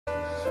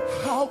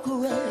how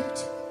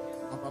great.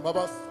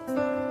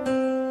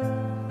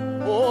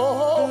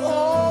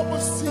 Oh,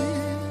 but see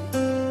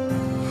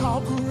how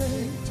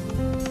great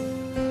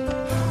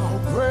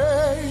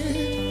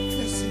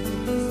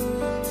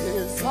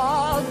is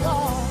our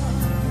God.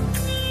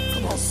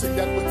 Come on, sing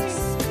that with us.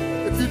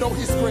 If you know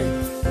he's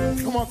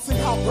great, come on, sing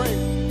how great.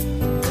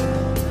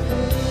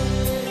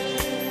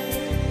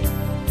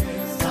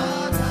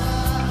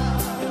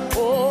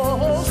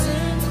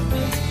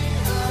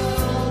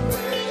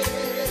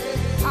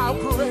 How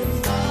great,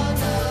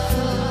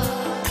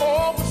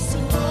 oh, see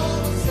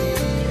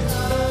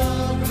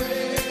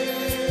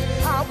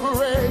how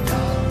great,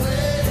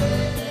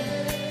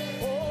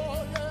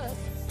 oh, yes,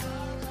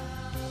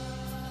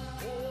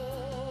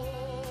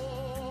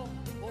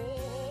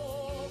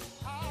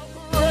 how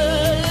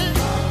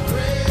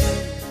great,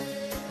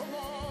 come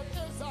on,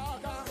 is our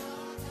God.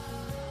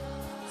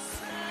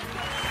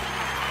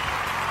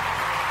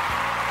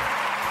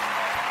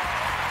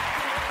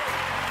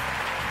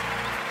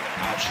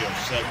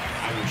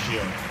 I will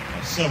share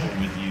several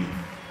with you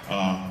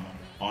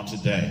on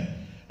today.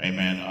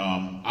 Amen.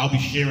 I'll be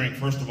sharing,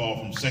 first of all,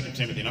 from 2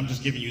 Timothy, and I'm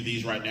just giving you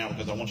these right now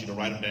because I want you to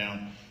write them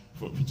down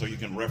so you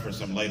can reference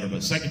them later.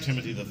 But 2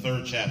 Timothy, the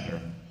 3rd chapter,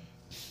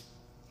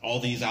 all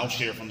these I'll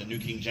share from the New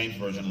King James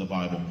Version of the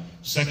Bible.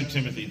 2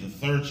 Timothy, the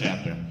 3rd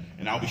chapter,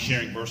 and I'll be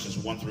sharing verses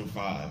 1 through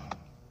 5.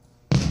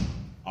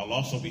 I'll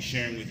also be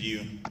sharing with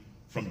you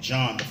from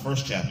John, the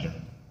 1st chapter,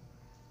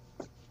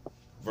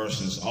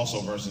 verses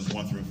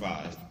 1 through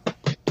 5.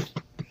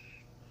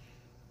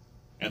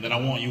 And then I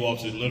want you all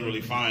to literally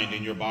find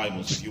in your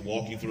Bibles, if you're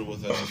walking through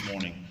with us this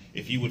morning,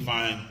 if you would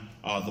find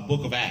the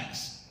book of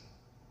Acts,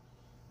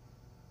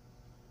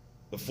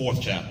 the 4th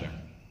chapter.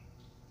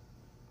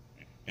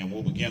 And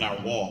we'll begin our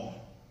walk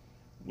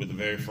with the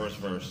very first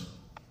verse.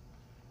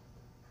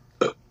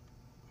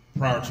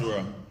 Prior to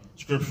a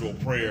scriptural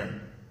prayer,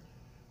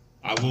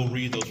 I will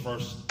read those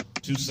first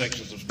 2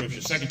 sections of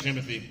scripture. 2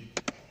 Timothy,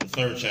 the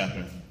 3rd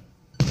chapter,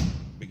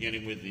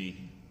 beginning with the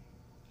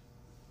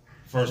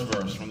first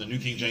verse from the New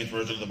King James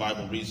Version of the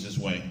Bible, reads this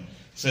way. It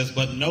says,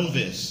 "But know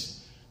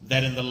this,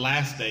 that in the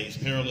last days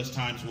perilous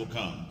times will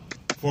come.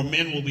 For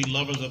men will be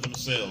lovers of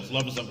themselves,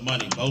 lovers of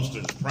money,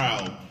 boasters,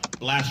 proud,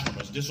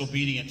 blasphemers,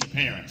 disobedient to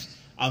parents,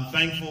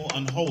 unthankful,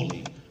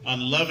 unholy,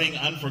 unloving,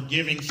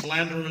 unforgiving,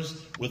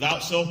 slanderers,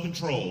 without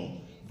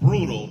self-control,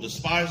 brutal,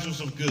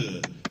 despisers of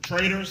good,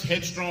 traitors,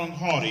 headstrong,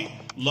 haughty,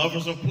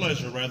 lovers of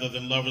pleasure rather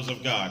than lovers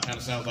of God." Kind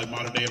of sounds like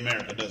modern day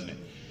America, doesn't it?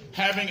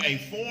 "Having a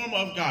form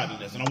of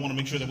godliness," and I want to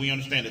make sure that we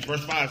understand this.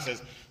 Verse 5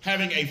 says,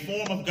 "Having a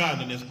form of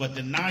godliness, but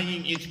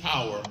denying its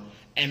power,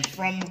 and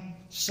from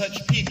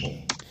such people,"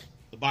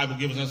 the Bible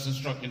gives us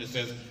instruction. It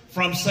says,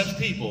 "From such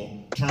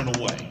people turn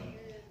away."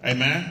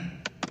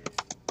 Amen?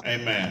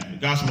 Amen. The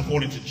Gospel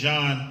according to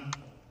John,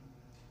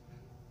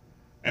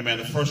 amen,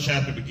 the 1st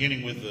chapter,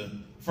 beginning with the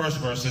first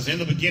verse, says, "In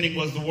the beginning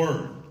was the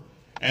Word,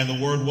 and the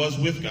Word was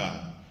with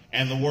God,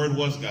 and the Word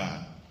was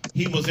God.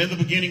 He was in the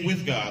beginning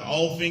with God.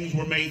 All things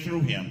were made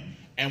through him,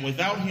 and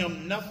without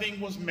him nothing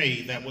was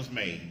made that was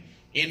made.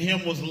 In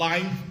him was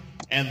life,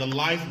 and the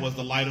life was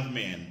the light of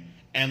men.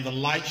 And the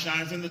light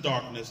shines in the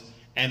darkness,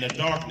 and the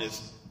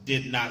darkness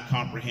did not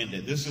comprehend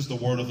it." This is the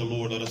word of the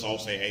Lord. Let us all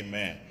say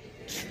amen.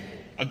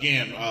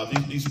 Again,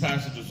 these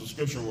passages of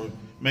scripture were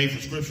made for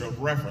scripture of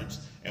reference,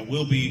 and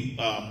we'll be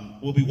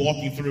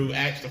walking through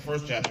Acts the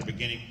 4th chapter,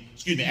 beginning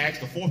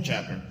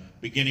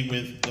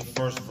with the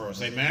first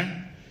verse.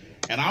 Amen.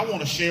 And I want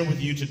to share with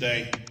you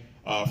today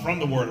from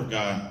the Word of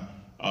God.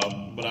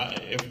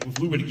 If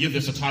we were to give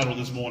this a title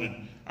this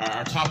morning,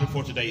 our topic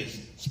for today is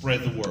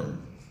Spread the Word.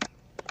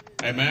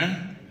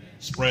 Amen?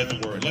 Spread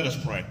the Word. Let us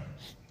pray.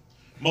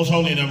 Most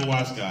holy and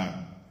ever-wise God,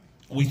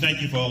 we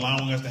thank you for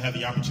allowing us to have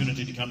the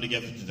opportunity to come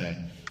together today.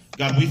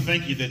 God, we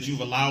thank you that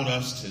you've allowed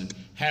us to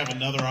have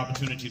another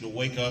opportunity to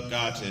wake up,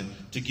 God,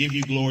 to give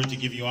you glory, to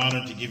give you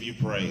honor, to give you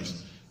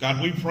praise.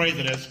 God, we pray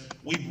that as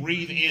we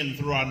breathe in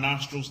through our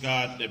nostrils,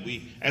 God,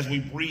 as we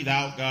breathe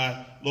out,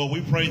 God, Lord, we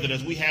pray that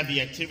as we have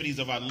the activities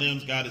of our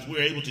limbs, God, as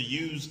we're able to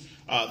use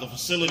the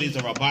facilities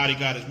of our body,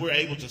 God, as we're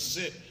able to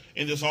sit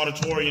in this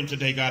auditorium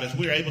today, God, as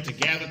we're able to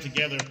gather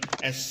together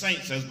as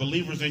saints, as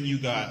believers in you,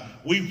 God,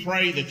 we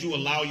pray that you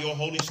allow your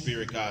Holy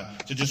Spirit,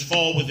 God, to just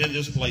fall within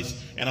this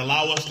place and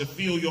allow us to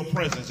feel your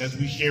presence as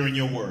we share in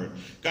your word.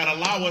 God,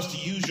 allow us to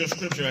use your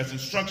scripture as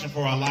instruction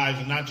for our lives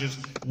and not just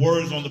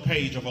words on the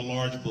page of a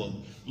large book.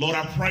 Lord,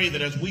 I pray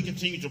that as we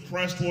continue to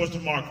press towards the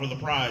mark for the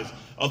prize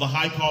of the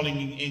high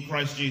calling in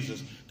Christ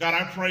Jesus, God,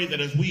 I pray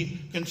that as we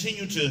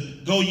continue to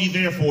go ye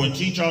therefore and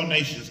teach all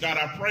nations, God,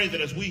 I pray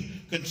that as we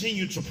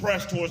continue to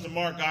press towards the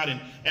mark,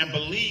 God, and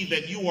believe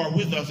that you are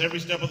with us every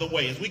step of the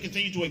way, as we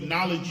continue to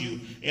acknowledge you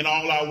in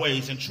all our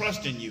ways and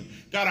trust in you,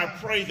 God, I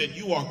pray that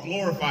you are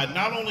glorified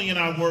not only in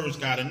our words,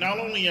 God, and not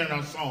only in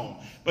our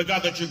song, but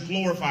God, that you're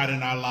glorified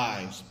in our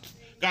lives.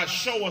 God,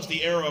 show us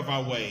the error of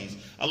our ways.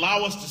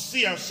 Allow us to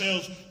see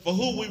ourselves for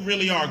who we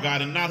really are,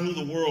 God, and not who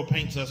the world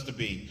paints us to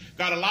be.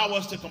 God, allow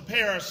us to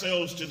compare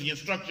ourselves to the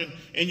instruction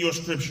in your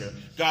scripture.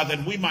 God,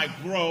 that we might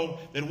grow,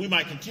 that we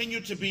might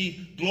continue to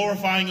be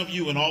glorifying of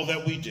you in all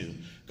that we do.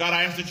 God,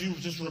 I ask that you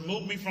just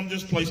remove me from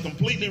this place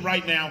completely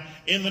right now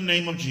in the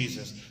name of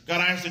Jesus.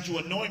 God, I ask that you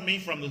anoint me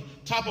from the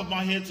top of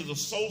my head to the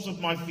soles of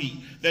my feet,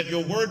 that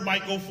your word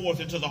might go forth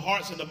into the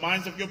hearts and the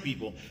minds of your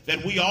people,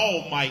 that we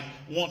all might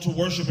want to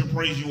worship and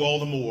praise you all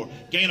the more,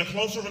 gain a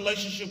closer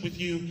relationship with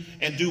you,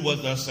 and do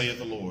what thus saith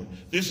the Lord.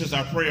 This is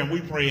our prayer, and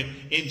we pray it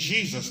in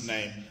Jesus'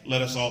 name.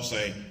 Let us all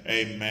say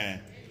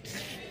amen.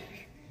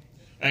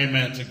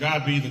 Amen. To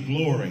God be the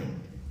glory.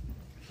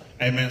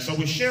 Amen. So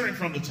we're sharing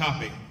from the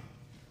topic,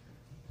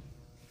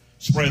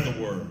 spread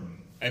the word.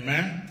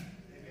 Amen?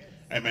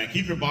 Amen.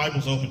 Keep your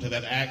Bibles open to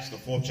that Acts, the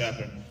 4th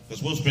chapter,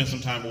 because we'll spend some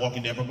time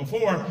walking there. But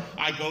before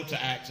I go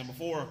to Acts and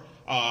before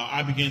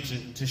I begin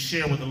to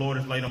share what the Lord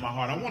has laid on my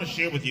heart, I want to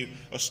share with you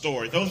a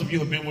story. Those of you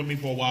who have been with me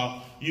for a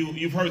while,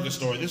 you've heard this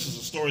story. This is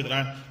a story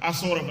that I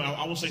sort of,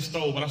 I won't say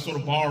stole, but I sort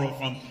of borrowed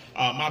from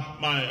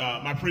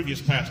my previous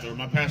pastor,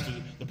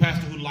 the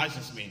pastor who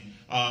licensed me.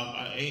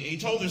 He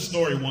told this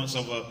story once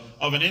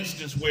of an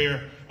instance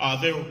where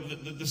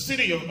the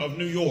city of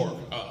New York,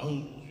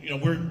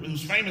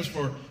 who's famous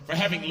for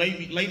having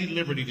Lady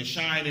Liberty to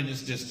shine in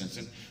its distance.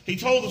 And he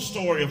told the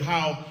story of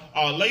how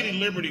Lady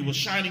Liberty was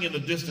shining in the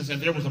distance,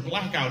 and there was a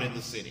blackout in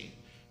the city.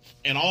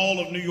 And all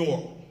of New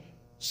York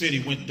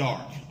City went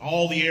dark.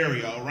 All the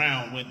area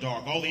around went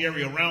dark. All the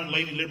area around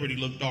Lady Liberty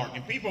looked dark.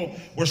 And people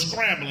were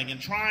scrambling and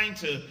trying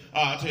to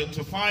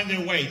find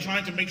their way,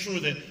 trying to make sure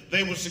that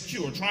they were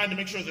secure, trying to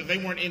make sure that they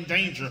weren't in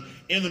danger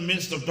in the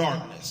midst of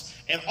darkness.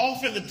 And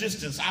off in the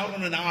distance, out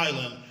on an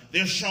island,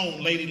 there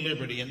shone Lady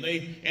Liberty.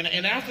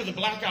 And after the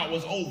blackout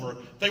was over,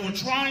 they were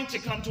trying to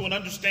come to an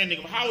understanding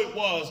of how it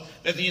was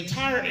that the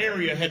entire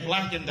area had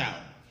blackened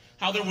out,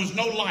 how there was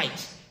no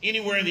light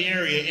anywhere in the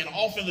area, and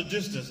off in the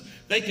distance,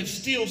 they could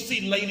still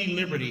see Lady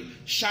Liberty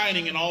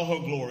shining in all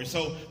her glory.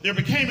 So there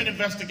became an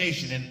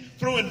investigation, and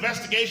through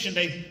investigation,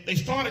 they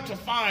started to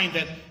find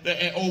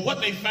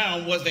what they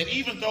found was that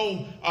even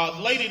though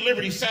Lady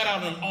Liberty sat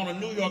out on a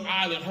New York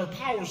island, her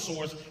power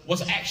source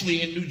was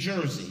actually in New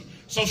Jersey.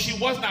 So she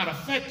was not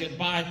affected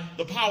by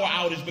the power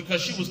outage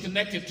because she was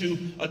connected to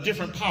a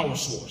different power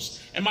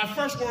source. And my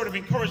first word of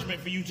encouragement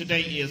for you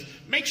today is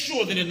make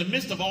sure that in the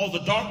midst of all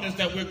the darkness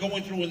that we're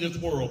going through in this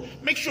world,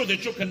 make sure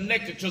that you're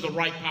connected to the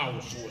right power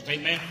source.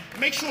 Amen.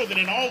 Make sure that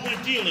in all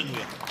we're dealing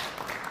with,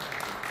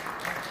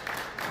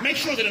 make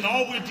sure that in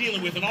all we're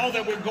dealing with and all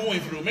that we're going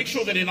through, make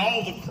sure that in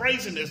all the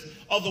craziness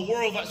of the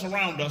world that's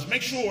around us,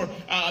 make sure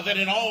that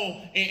in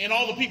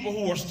all the people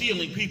who are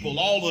stealing people,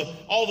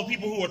 all the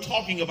people who are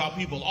talking about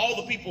people, all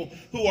the people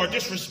who are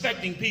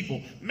disrespecting people,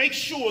 make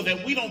sure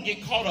that we don't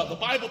get caught up. The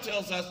Bible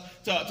tells us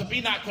to be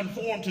not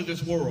conformed to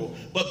this world,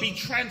 but be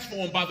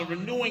transformed by the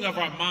renewing of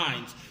our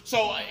minds.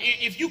 So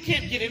if you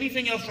can't get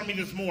anything else from me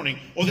this morning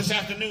or this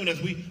afternoon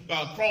as we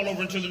crawl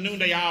over into the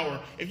noonday hour,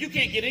 if you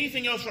can't get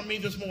anything else from me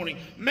this morning,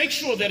 make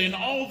sure that in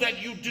all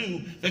that you do,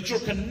 that you're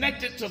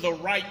connected to the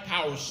right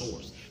power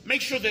source.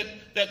 Make sure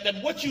that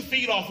what you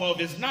feed off of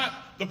is not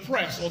the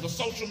press or the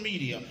social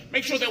media.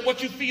 Make sure that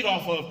what you feed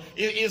off of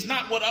is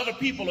not what other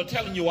people are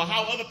telling you or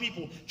how other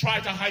people try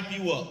to hype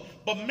you up.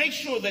 But make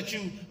sure that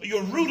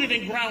you're rooted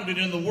and grounded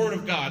in the Word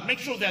of God. Make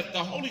sure that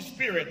the Holy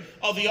Spirit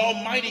of the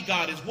Almighty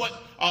God is what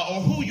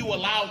or who you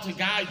allow to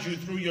guide you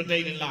through your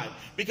daily life.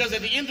 Because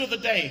at the end of the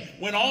day,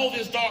 when all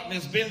this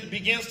darkness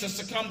begins to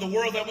succumb the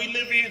world that we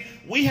live in,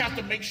 we have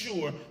to make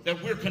sure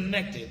that we're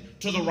connected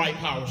to the right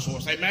power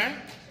source. Amen?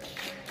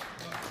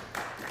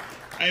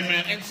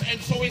 Amen.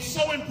 And so it's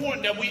so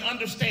important that we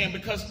understand,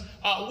 because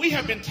we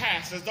have been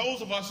tasked as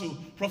those of us who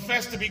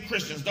profess to be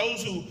Christians,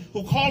 those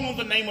who call on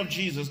the name of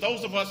Jesus,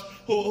 those of us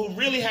who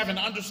really have an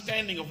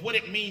understanding of what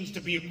it means to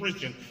be a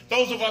Christian,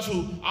 those of us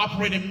who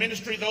operate in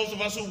ministry, those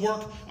of us who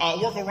work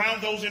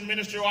around those in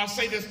ministry, or I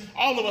say this,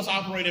 all of us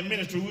operate in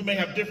ministry. We may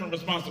have different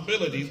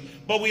responsibilities,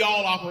 but we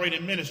all operate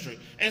in ministry.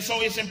 And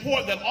so it's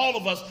important that all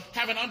of us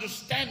have an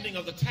understanding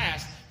of the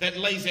task that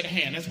lays at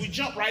hand. As we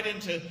jump right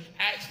into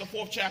Acts, the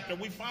 4th chapter,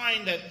 we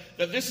find that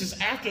this is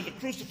after the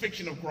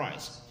crucifixion of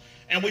Christ.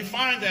 And we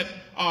find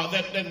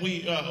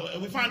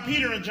we find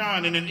Peter and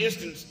John in an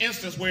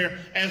instance where,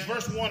 as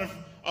verse 1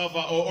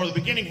 or the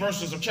beginning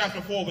verses of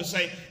chapter 4 would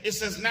say, it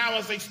says, now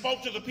as they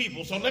spoke to the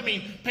people. So let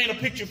me paint a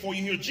picture for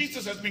you here.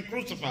 Jesus has been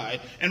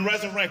crucified and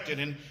resurrected.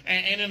 And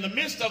in the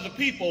midst of the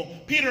people,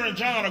 Peter and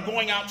John are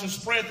going out to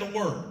spread the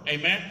word.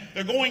 Amen.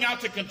 They're going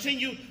out to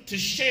continue to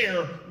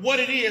share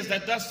what it is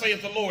that thus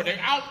saith the Lord. They're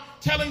out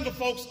telling the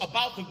folks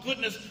about the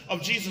goodness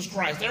of Jesus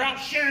Christ. They're out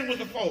sharing with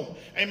the folk,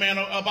 amen,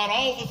 about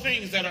all the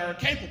things that are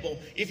capable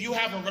if you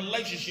have a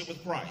relationship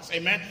with Christ,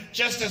 amen,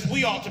 just as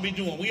we ought to be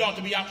doing. We ought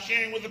to be out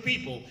sharing with the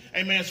people,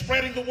 amen,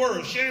 spreading the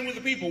word, sharing with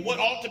the people what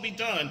ought to be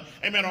done,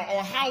 amen,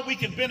 or how we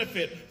can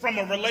benefit from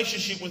a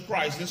relationship with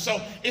Christ. And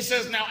so it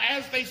says, now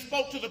as they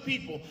spoke to the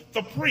people,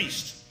 the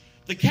priest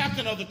the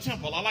captain of the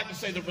temple, I like to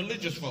say the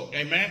religious folk,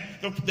 amen,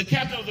 the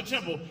captain of the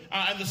temple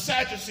and the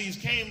Sadducees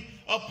came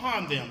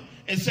upon them.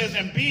 It says,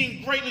 and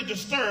being greatly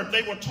disturbed,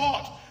 they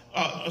taught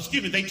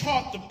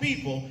the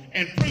people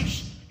and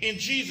preached in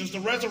Jesus the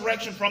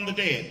resurrection from the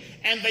dead.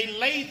 And they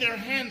laid their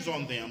hands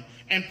on them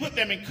and put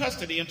them in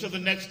custody until the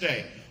next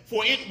day,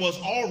 for it was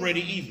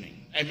already evening.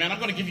 Amen. I'm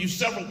going to give you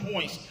several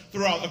points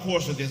throughout the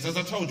course of this. As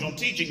I told you, I'm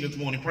teaching this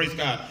morning, praise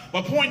God.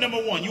 But point number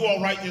one, you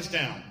all write this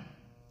down.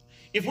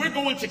 If we're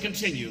going to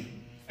continue,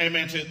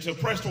 amen, to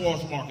press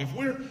towards the mark, if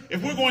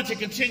we're going to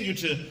continue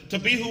to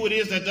be who it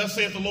is that thus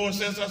saith the Lord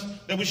says us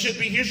that we should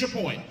be, here's your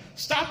point.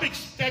 Stop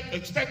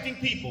expecting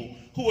people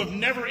who have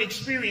never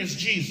experienced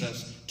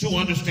Jesus to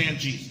understand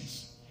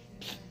Jesus.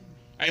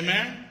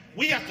 Amen.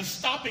 We have to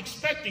stop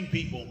expecting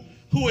people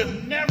who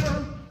have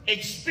never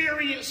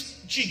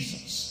experienced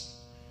Jesus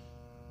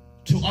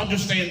to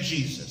understand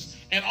Jesus.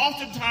 And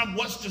oftentimes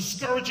what's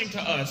discouraging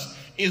to us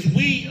is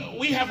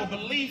we have a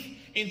belief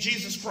in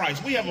Jesus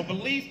Christ. We have a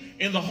belief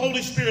in the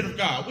Holy Spirit of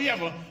God. We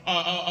have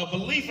a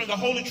belief in the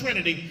Holy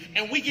Trinity,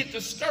 and we get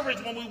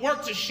discouraged when we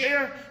work to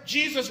share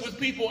Jesus with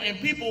people, and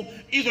people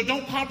either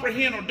don't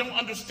comprehend or don't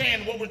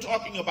understand what we're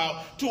talking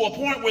about to a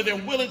point where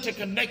they're willing to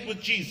connect with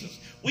Jesus.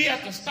 We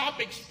have to stop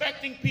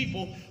expecting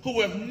people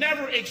who have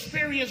never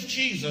experienced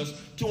Jesus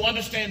to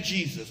understand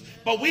Jesus.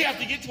 But we have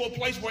to get to a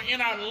place where in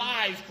our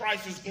lives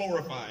Christ is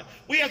glorified.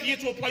 We have to get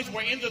to a place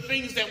where in the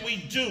things that we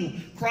do,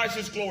 Christ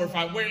is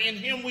glorified, where in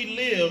him we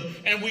live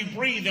and we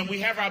breathe and we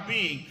have our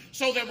being,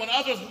 so that when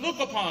others look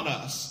upon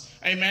us,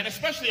 amen,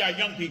 especially our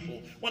young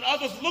people, when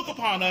others look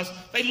upon us,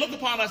 they look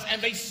upon us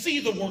and they see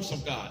the works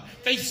of God.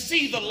 They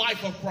see the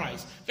life of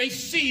Christ. They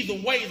see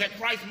the way that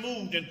Christ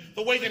moved and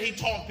the way that he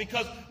talked,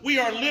 because we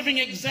are living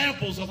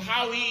examples of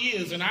how he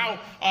is and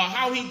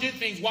how he did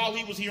things while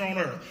he was here on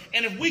earth.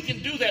 And if we can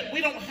do that,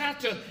 we don't have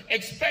to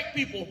expect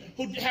people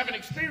who haven't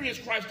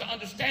experienced Christ to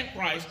understand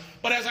Christ.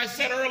 But as I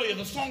said earlier,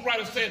 the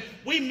songwriter said,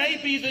 we may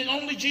be the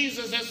only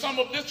Jesus that some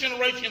of this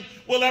generation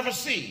will ever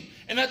see.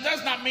 And that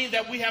does not mean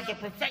that we have the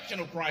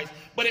perfection of Christ,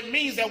 but it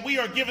means that we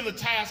are given the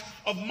task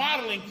of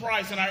modeling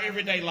Christ in our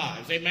everyday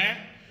lives. Amen?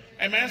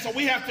 Amen? So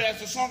we have to, as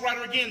the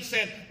songwriter again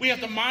said, we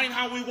have to mind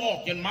how we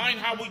walk and mind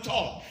how we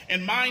talk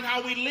and mind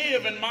how we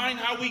live and mind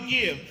how we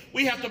give.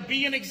 We have to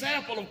be an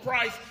example of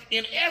Christ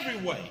in every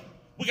way.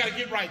 We got to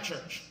get right,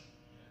 church.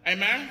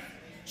 Amen?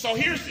 So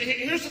here's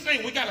the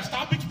thing. We got to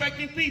stop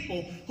expecting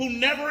people who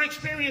never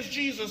experienced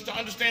Jesus to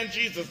understand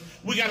Jesus.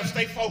 We got to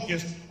stay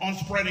focused on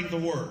spreading the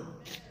word.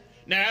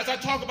 Now, as I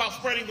talk about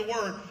spreading the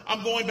word,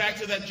 I'm going back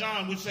to that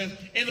John, which says,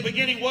 in the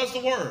beginning was the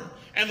Word,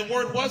 and the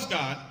Word was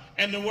God,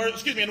 and the Word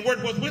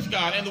was with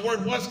God, and the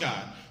Word was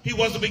God. He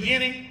was in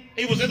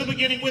the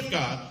beginning with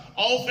God.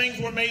 All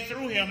things were made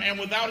through him, and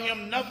without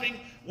him nothing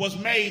was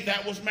made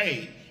that was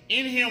made.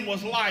 In him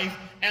was life,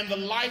 and the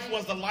life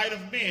was the light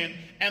of men,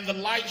 and the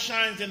light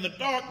shines in the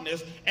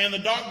darkness, and the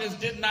darkness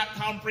did not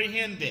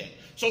comprehend it.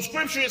 So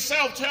Scripture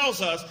itself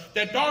tells us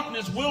that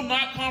darkness will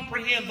not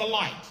comprehend the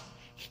light.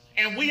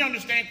 And we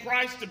understand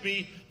Christ to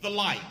be the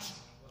light.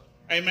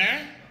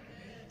 Amen?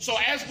 So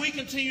as we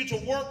continue to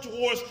work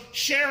towards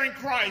sharing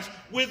Christ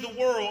with the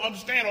world,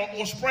 understand,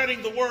 or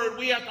spreading the word,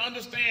 we have to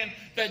understand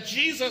that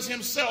Jesus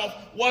himself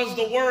was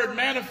the word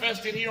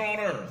manifested here on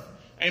earth.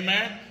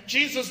 Amen?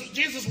 Jesus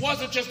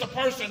wasn't just a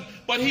person,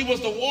 but he was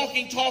the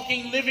walking,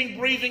 talking, living,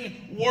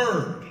 breathing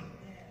word.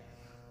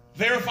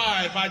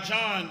 Verified by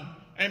John,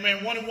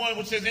 amen, 1:1,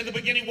 which says, in the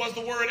beginning was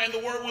the Word, and the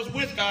Word was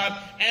with God,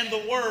 and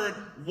the Word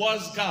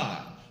was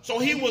God. So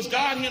he was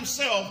God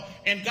himself,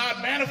 and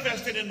God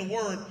manifested in the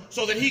Word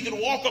so that he could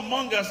walk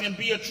among us and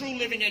be a true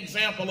living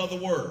example of the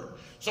Word.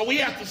 So we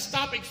have to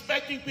stop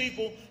expecting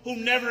people who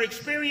never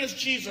experienced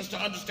Jesus to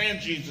understand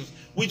Jesus.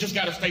 We just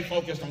got to stay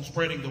focused on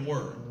spreading the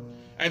Word.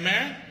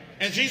 Amen?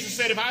 And Jesus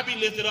said, if I be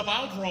lifted up,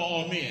 I'll draw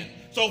all men.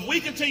 So if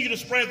we continue to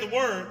spread the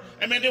word,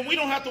 amen, then we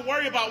don't have to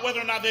worry about whether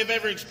or not they've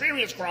ever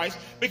experienced Christ,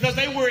 because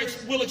they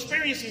will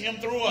experience him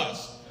through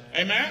us.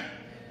 Amen?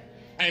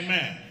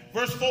 Amen.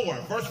 Verse 4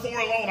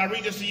 alone, I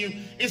read this to you.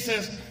 It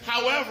says,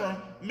 however,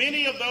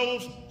 many of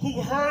those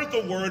who heard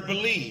the word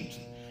believed,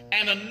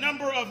 and a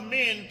number of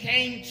men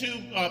came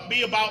to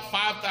be about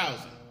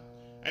 5,000.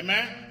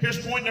 Amen?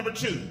 Here's point number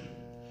 2.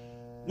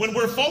 When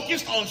we're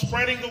focused on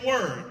spreading the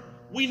word,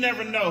 we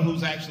never know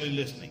who's actually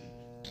listening.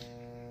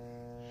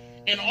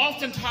 And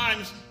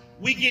oftentimes,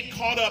 we get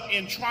caught up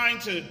in trying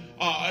to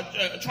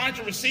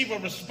receive a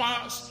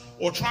response,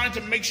 or trying to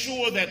make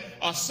sure that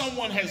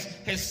someone has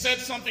said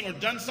something or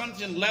done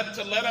something to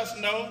let us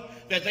know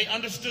that they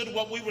understood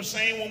what we were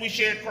saying when we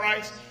shared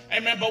Christ.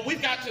 Amen. But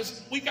we've got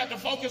to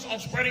focus on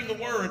spreading the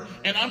word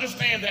and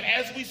understand that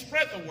as we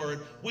spread the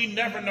word, we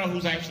never know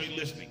who's actually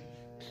listening.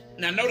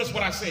 Now, notice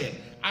what I said.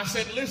 I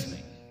said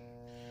listening.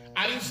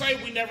 I didn't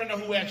say we never know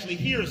who actually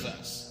hears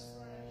us.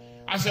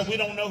 I said we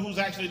don't know who's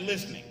actually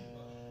listening.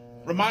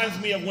 Reminds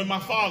me of when my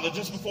father,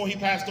 just before he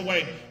passed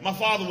away, my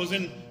father was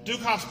in Duke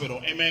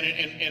Hospital, amen,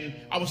 and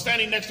I was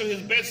standing next to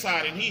his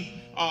bedside, and he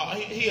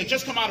he had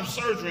just come out of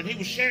surgery, and he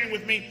was sharing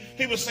with me.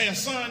 He was saying,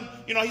 son,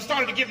 he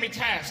started to give me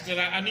tasks that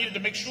I needed to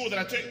make sure that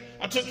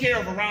I took care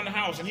of around the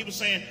house. And he was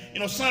saying,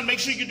 son, make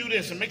sure you do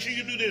this, and make sure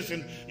you do this,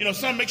 and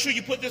son, make sure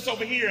you put this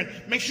over here, and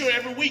make sure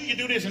every week you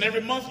do this, and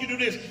every month you do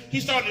this. He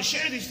started to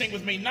share these things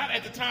with me. Not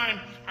at the time,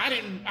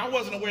 I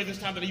wasn't aware this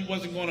time that he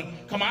wasn't going to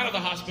come out of the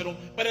hospital,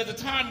 but at the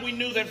time we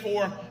knew that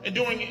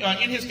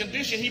in his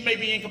condition he may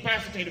be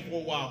incapacitated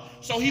for a while.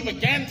 So he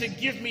began to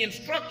give me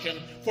instruction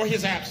for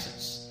his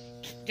absence.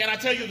 Can I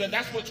tell you that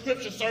that's what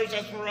Scripture serves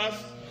as for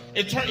us?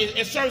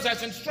 It serves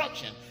as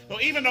instruction.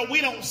 So even though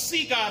we don't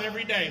see God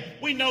every day,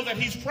 we know that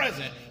he's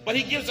present, but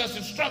he gives us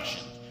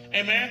instruction.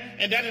 Amen.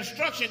 And that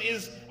instruction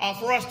is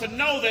for us to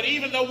know that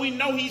even though we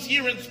know he's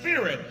here in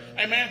spirit,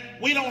 amen,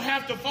 we don't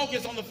have to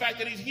focus on the fact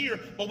that he's here,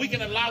 but we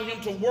can allow him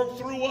to work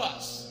through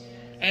us.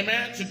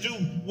 Amen. To do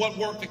what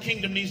work the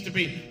kingdom needs to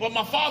be. But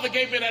my father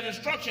gave me that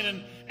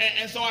instruction.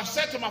 And so I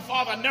said to my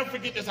father, I never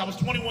forget this. I was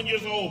 21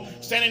 years old,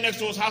 standing next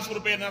to his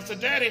hospital bed. And I said,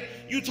 Daddy,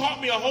 you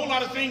taught me a whole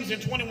lot of things in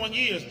 21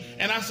 years.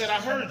 And I said,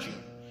 I heard you.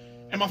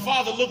 And my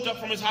father looked up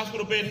from his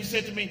hospital bed. He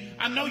said to me,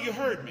 I know you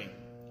heard me,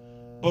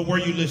 but were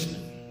you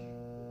listening?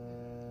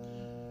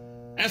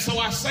 And so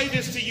I say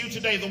this to you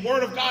today. The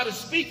word of God is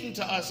speaking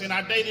to us in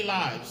our daily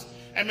lives.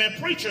 Amen.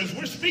 Preachers,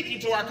 we're speaking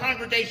to our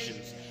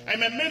congregations.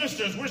 Amen.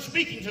 Ministers, we're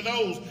speaking to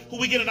those who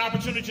we get an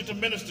opportunity to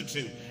minister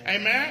to.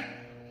 Amen.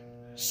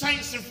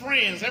 Saints and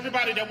friends,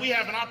 everybody that we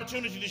have an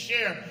opportunity to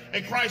share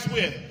a Christ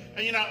with.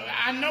 And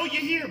I know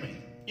you hear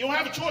me. You don't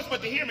have a choice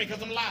but to hear me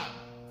because I'm loud.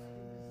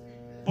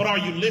 But are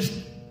you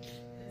listening?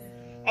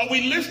 Are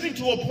we listening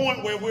to a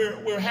point where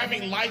we're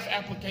having life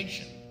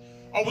application?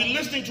 Are we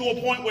listening to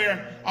a point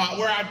where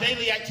our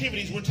daily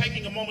activities, we're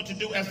taking a moment to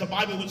do, as the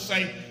Bible would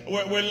say,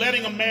 we're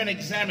letting a man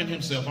examine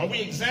himself? Are we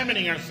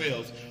examining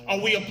ourselves? Are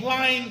we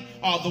applying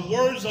the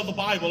words of the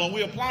Bible? Are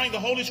we applying the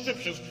Holy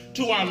Scriptures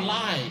to our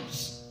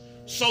lives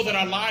so that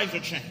our lives are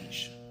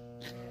changed?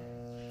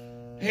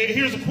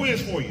 Here's a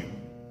quiz for you.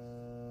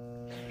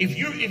 If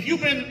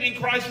you've been in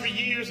Christ for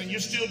years and you're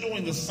still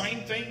doing the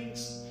same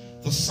things,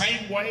 the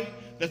same way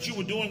that you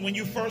were doing when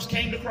you first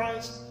came to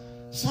Christ,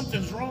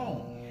 something's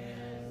wrong.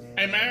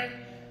 Amen.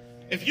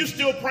 If you're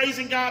still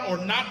praising God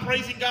or not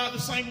praising God the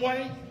same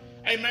way,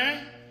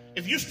 amen.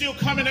 If you're still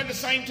coming at the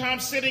same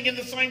time, sitting in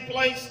the same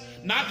place,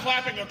 not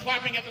clapping or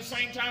clapping at the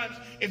same time,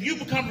 if you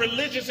become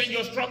religious in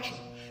your structure,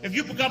 if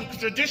you become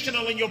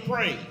traditional in your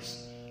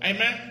praise,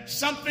 amen,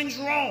 something's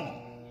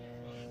wrong.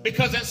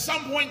 Because at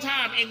some point in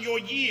time in your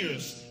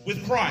years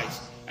with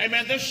Christ,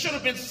 amen, there should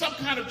have been some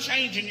kind of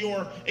change in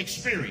your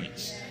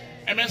experience.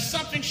 Amen.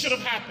 Something should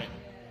have happened.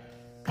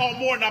 Paul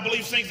Morton, I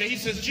believe, sings that. He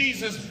says,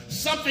 Jesus,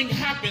 something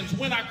happens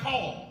when I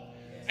call.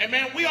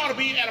 Amen. We ought to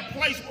be at a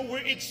place where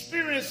we're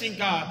experiencing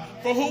God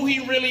for who he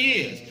really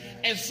is.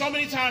 And so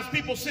many times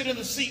people sit in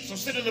the seats or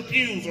sit in the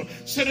pews or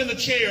sit in the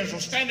chairs or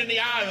stand in the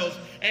aisles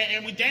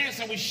and we dance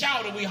and we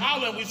shout and we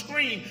holler and we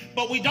scream,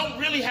 but we don't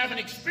really have an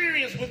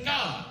experience with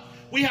God.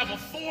 We have a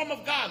form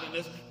of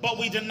godliness, but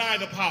we deny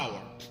the power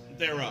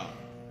thereof.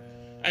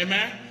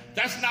 Amen.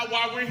 That's not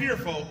why we're here,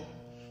 folks.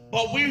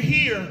 But we're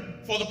here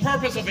for the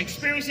purpose of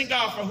experiencing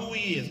God for who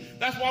he is.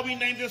 That's why we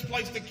named this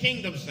place the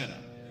Kingdom Center.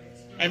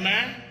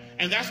 Amen.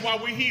 And that's why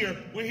we're here.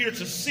 We're here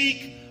to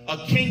seek a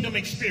kingdom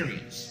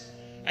experience.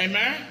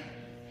 Amen.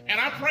 And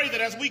I pray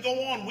that as we go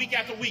on week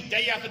after week,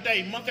 day after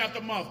day, month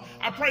after month,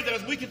 I pray that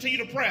as we continue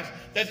to press,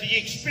 that the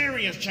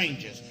experience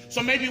changes.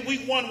 So maybe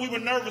week 1, we were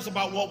nervous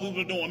about what we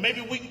were doing.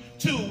 Maybe week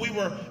 2, we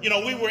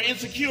were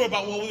insecure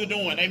about what we were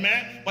doing.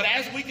 Amen. But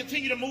as we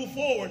continue to move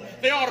forward,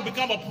 they ought to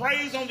become a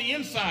praise on the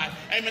inside.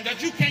 Amen.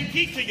 That you can't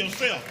keep to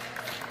yourself.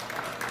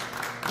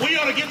 We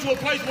ought to get to a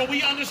place where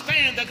we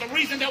understand that the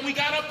reason that we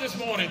got up this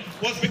morning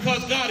was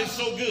because God is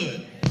so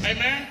good.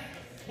 Amen.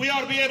 We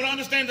ought to be able to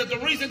understand that the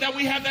reason that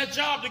we have that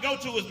job to go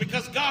to is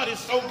because God is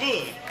so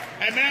good.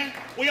 Amen.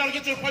 We ought to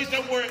get to a place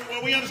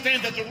where we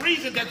understand that the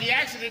reason that the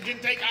accident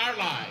didn't take our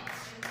lives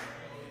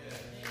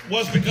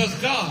was because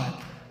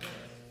God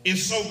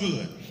is so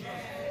good.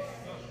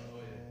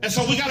 And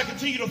so we got to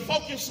continue to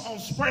focus on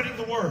spreading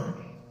the word.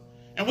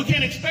 And we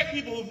can't expect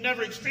people who've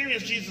never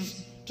experienced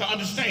Jesus to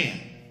understand.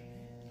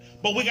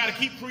 But we got to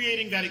keep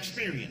creating that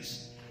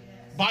experience.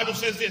 Bible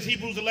says this,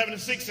 Hebrews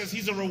 11:6 says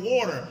he's a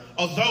rewarder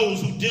of those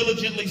who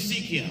diligently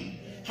seek him.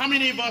 How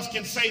many of us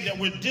can say that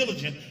we're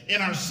diligent in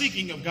our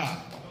seeking of God?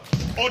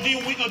 Or do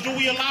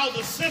we allow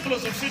the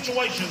simplest of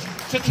situations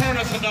to turn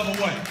us another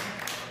way?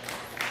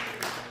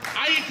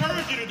 I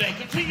encourage you today,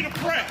 continue to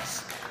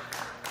press.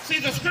 See,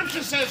 the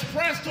scripture says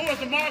press towards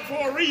the mark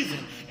for a reason.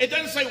 It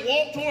doesn't say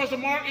walk towards the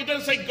mark. It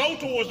doesn't say go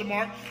towards the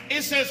mark.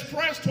 It says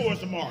press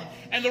towards the mark.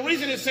 And the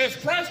reason it says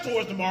press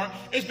towards the mark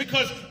is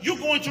because you're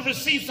going to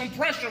receive some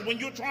pressure when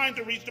you're trying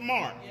to reach the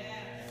mark.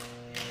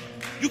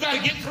 You got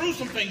to get through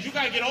some things. You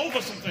got to get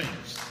over some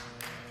things.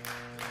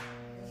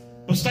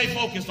 But stay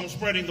focused on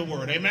spreading the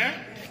word. Amen?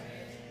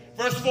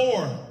 Verse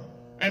 4.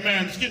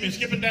 Amen. Excuse me,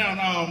 skipping down.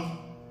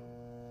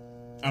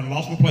 I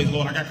lost my place,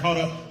 Lord. I got caught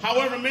up.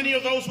 However, many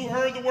of those who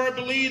heard the word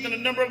believed, and the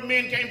number of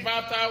men came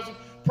 5,000.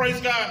 Praise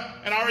God.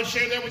 And I already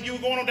shared that with you.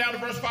 Going on down to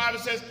verse 5,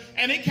 it says,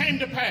 and it came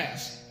to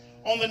pass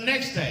on the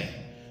next day,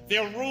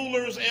 their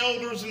rulers,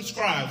 elders, and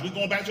scribes. We're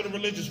going back to the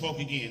religious folk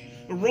again.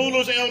 The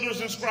rulers,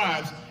 elders, and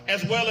scribes,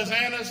 as well as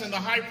Annas and the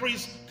high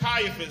priest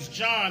Caiaphas,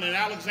 John, and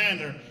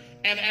Alexander,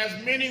 and as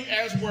many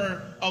as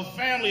were of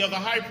family of the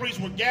high priest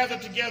were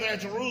gathered together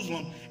at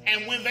Jerusalem.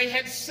 And when they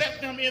had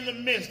set them in the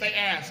midst, they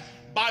asked,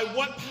 by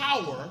what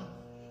power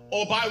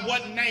or by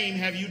what name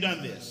have you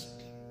done this?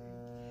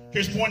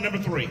 Here's point number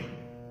 3.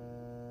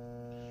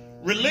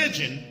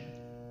 Religion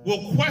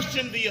will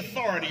question the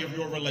authority of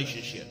your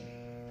relationship.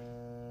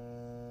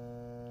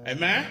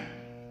 Amen?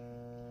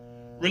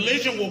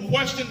 Religion will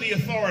question the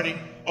authority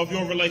of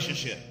your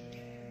relationship.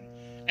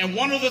 And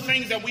one of the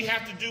things that we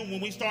have to do when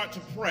we start to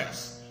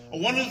press, or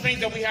one of the things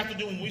that we have to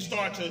do when we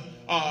start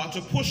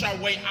to push our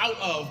way out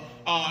of,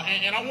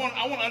 and I want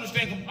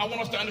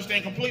us to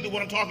understand completely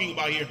what I'm talking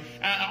about here.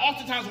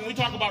 Oftentimes when we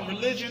talk about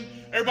religion,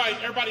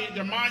 everybody,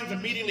 their minds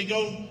immediately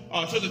go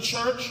to the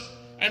church.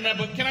 Amen.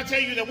 But can I tell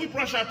you that we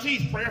brush our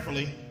teeth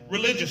prayerfully,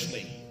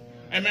 religiously.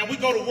 Amen. We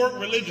go to work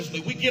religiously.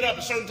 We get up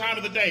a certain time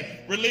of the day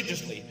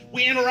religiously.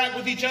 We interact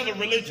with each other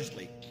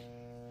religiously.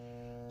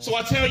 So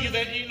I tell you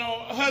that,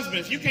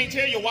 husbands, you can't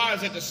tell your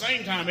wives at the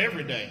same time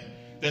every day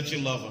that you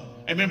love her.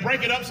 Amen.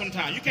 Break it up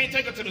sometime. You can't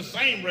take her to the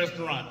same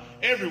restaurant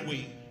every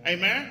week.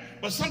 Amen.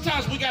 But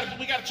sometimes we got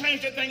to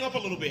change that thing up a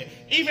little bit.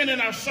 Even in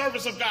our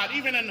service of God,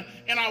 even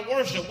in our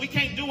worship, we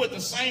can't do it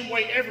the same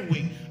way every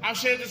week. I've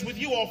shared this with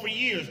you all for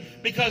years,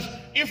 because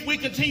if we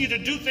continue to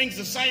do things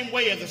the same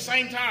way at the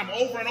same time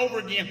over and over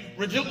again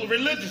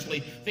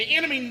religiously, the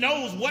enemy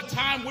knows what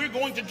time we're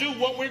going to do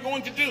what we're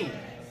going to do.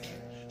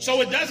 So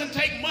it doesn't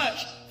take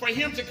much for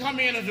him to come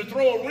in and to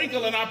throw a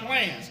wrinkle in our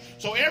plans.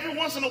 So every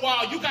once in a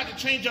while, you got to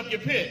change up your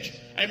pitch.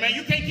 Amen.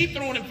 You can't keep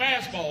throwing in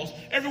fastballs.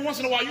 Every once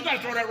in a while, you got to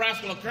throw that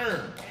rascal a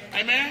curve.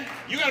 Amen.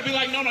 You got to be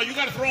like, no, you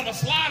got to throw him a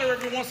slider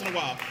every once in a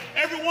while.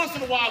 Every once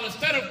in a while,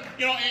 instead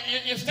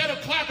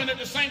of clapping at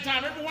the same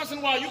time, every once in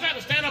a while, you got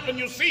to stand up in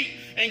your seat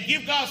and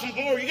give God some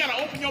glory. You got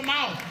to open your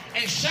mouth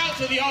and shout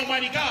to the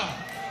Almighty God.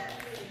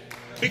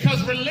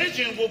 Because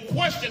religion will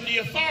question the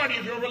authority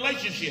of your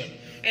relationship.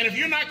 And if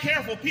you're not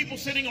careful, people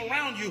sitting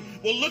around you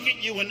will look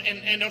at you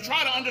and they'll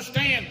try to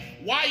understand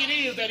why it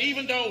is that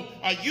even though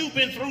you've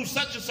been through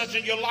such and such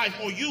in your life,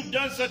 or you've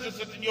done such and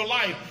such in your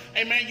life,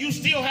 amen, you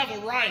still have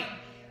a right.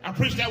 I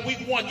preached that week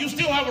 1. You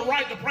still have a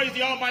right to praise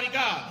the Almighty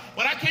God.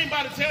 But I came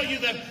by to tell you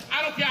that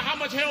I don't care how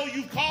much hell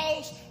you've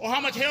caused or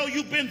how much hell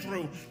you've been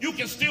through, you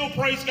can still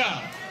praise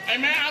God.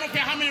 Amen. I don't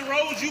care how many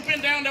roads you've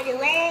been down that were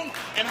wrong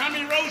and how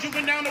many roads you've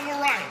been down that were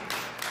right.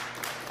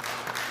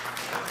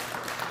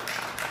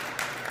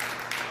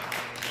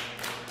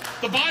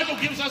 The Bible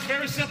gives us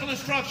very simple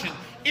instruction.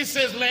 It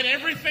says, let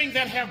everything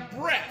that have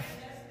breath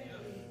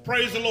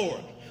praise the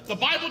Lord. The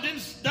Bible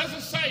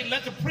doesn't say,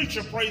 let the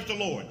preacher praise the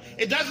Lord.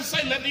 It doesn't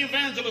say, let the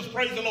evangelist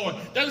praise the Lord.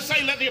 It doesn't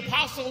say, let the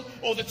apostle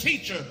or the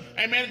teacher.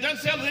 Amen. It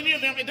doesn't say any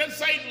of them. It doesn't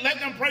say, let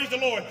them praise the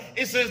Lord.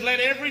 It says,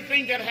 let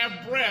everything that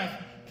have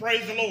breath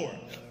praise the Lord.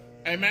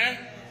 Amen.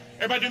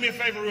 Everybody do me a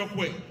favor real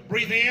quick.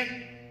 Breathe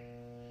in,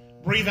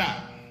 breathe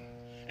out.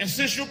 And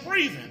since you're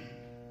breathing,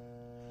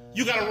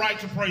 you got a right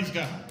to praise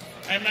God.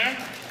 Amen.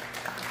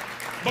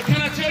 But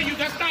can I tell you,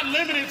 that's not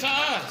limited to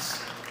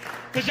us.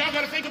 Because y'all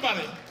got to think about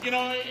it.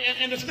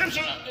 And the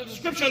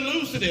scripture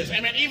alludes to this.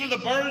 Amen. Even the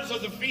birds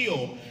of the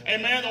field.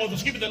 Amen. Or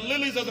the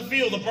lilies of the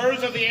field, the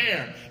birds of the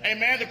air.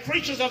 Amen. The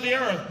creatures of the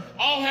earth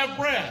all have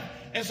breath.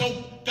 And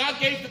so God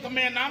gave the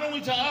command not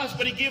only to us,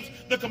 but he gives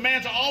the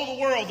command to all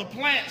the world, the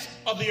plants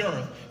of the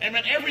earth.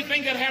 Amen.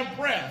 Everything that have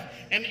breath.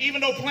 And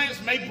even though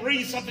plants may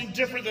breathe something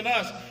different than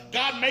us,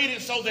 God made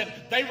it so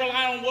that they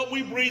rely on what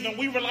we breathe and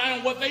we rely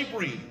on what they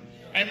breathe.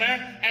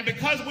 Amen. And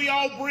because we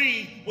all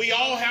breathe, we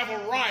all have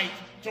a right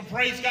to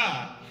praise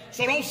God.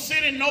 So don't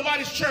sit in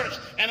nobody's church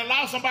and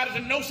allow somebody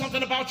to know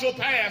something about your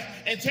past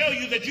and tell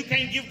you that you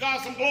can't give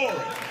God some glory.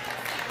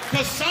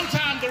 Because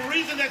sometimes the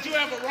reason that you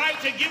have a right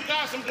to give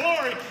God some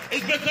glory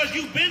is because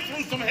you've been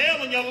through some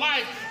hell in your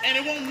life and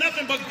it wasn't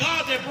nothing but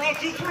God that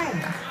brought you through.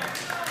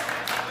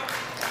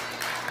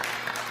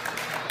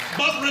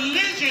 But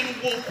religion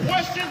will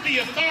question the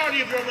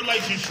authority of your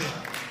relationship.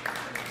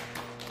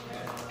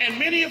 And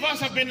many of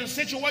us have been in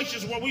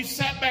situations where we've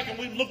sat back and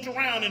we've looked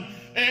around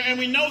and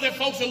we know that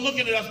folks are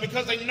looking at us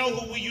because they know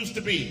who we used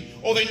to be,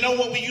 or they know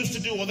what we used to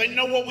do, or they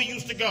know what we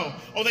used to go,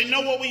 or they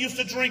know what we used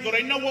to drink, or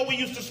they know what we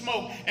used to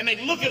smoke, and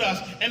they look at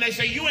us and they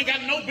say, you ain't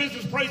got no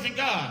business praising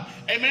God.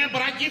 Amen.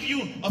 But I give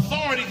you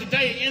authority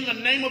today in the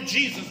name of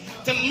Jesus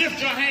to lift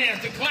your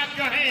hands, to clap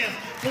your hands,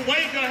 to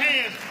wave your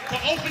hands, to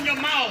open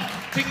your mouth,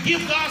 to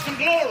give God some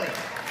glory.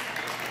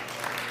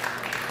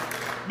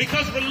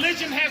 Because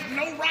religion has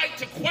no right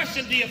to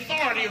question the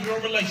authority of your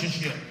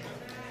relationship.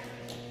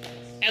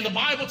 And the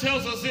Bible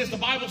tells us this. The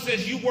Bible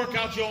says you work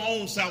out your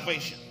own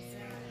salvation.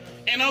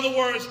 In other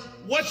words,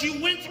 what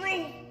you went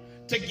through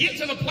to get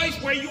to the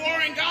place where you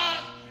are in God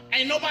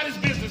ain't nobody's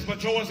business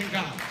but yours and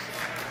God's.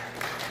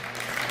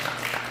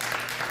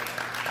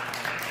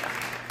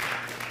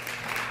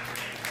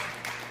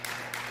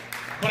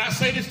 But I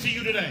say this to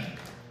you today.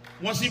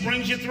 once he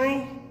brings you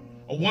through,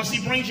 or once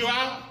he brings you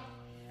out,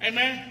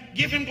 amen,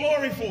 give him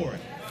glory for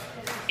it.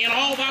 In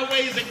all thy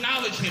ways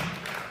acknowledge him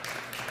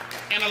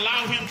and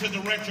allow him to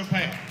direct your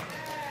path.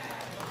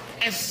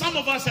 And some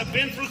of us have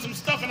been through some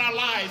stuff in our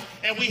lives,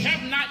 and we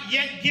have not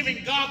yet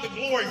given God the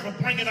glory for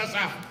bringing us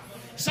out.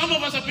 Some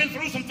of us have been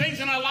through some things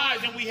in our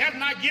lives, and we have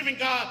not given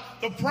God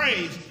the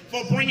praise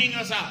for bringing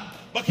us out.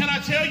 But can I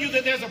tell you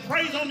that there's a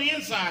praise on the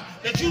inside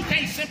that you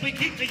can't simply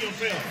keep to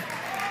yourself?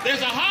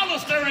 There's a holler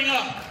stirring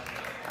up,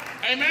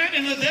 amen,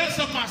 in the depths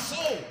of my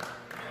soul.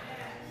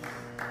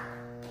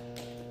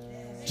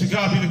 To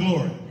God be the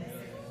glory.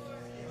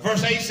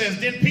 Verse 8 says,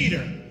 then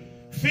Peter,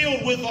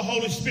 filled with the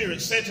Holy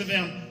Spirit, said to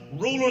them,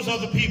 rulers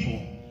of the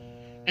people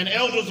and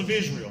elders of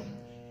Israel,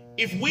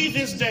 if we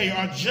this day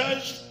are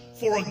judged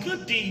for a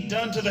good deed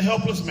done to the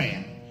helpless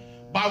man,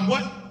 by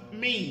what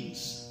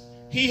means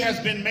he has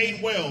been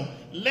made well,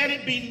 let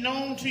it be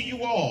known to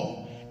you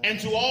all and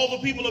to all the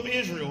people of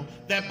Israel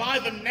that by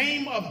the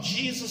name of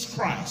Jesus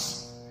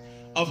Christ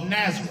of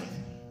Nazareth,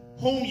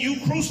 whom you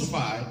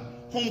crucified,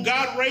 whom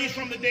God raised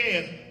from the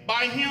dead,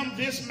 by him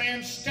this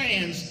man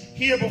stands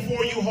here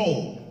before you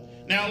whole.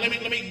 Now let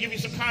me give you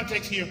some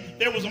context here.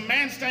 There was a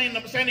man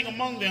standing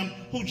among them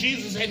who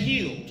Jesus had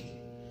healed.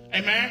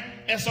 Amen.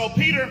 And so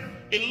Peter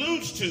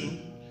alludes to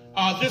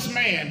this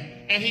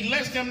man, and he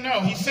lets them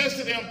know. He says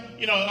to them,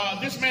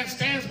 this man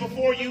stands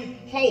before you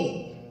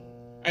whole.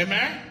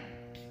 Amen.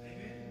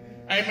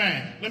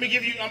 Amen. Let me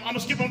give you, I'm going to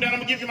skip on down. I'm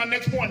going to give you my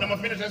next point. I'm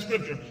going to finish that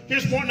scripture.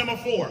 Here's point number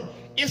 4.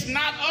 It's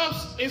not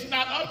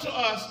up to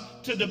us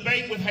to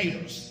debate with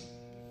haters.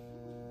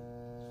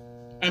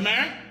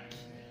 Amen.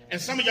 And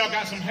some of y'all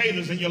got some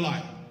haters in your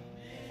life.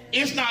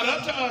 It's not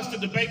up to us to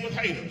debate with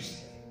haters.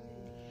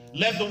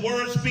 Let the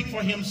word speak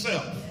for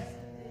himself.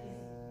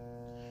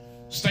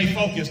 Stay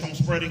focused on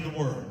spreading the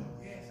word.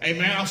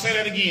 Amen. I'll say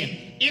that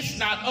again. It's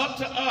not up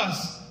to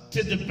us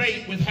to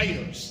debate with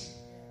haters.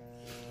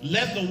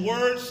 Let the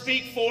word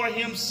speak for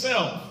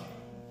himself.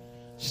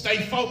 Stay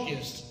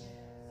focused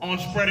on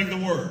spreading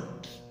the word.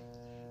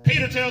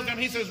 Peter tells them,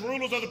 he says,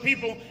 rulers of the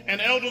people and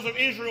elders of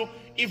Israel,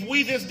 if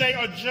we this day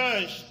are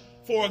judged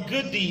for a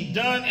good deed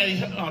done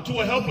to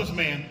a helpless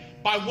man,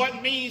 by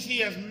what means he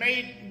has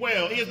made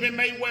well, he has been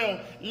made well,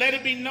 let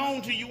it be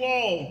known to you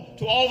all,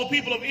 to all the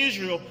people of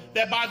Israel,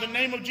 that by the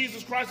name of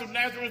Jesus Christ of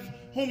Nazareth,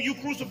 whom you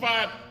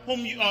crucified,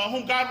 whom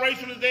God raised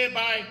from the dead,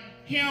 by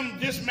him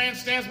this man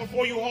stands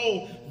before you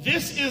whole.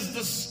 This is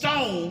the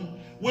stone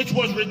which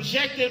was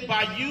rejected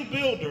by you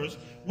builders,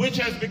 which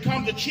has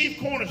become the chief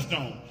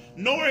cornerstone.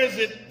 Nor is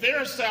it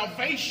their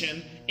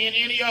salvation in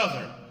any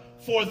other.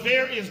 For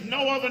there is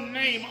no other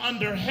name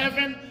under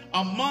heaven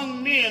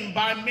among men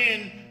by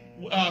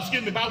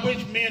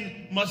which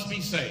men must be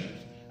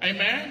saved.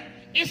 Amen.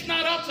 It's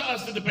not up to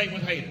us to debate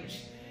with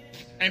haters.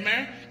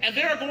 Amen. And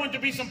there are going to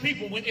be some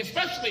people,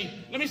 especially,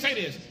 let me say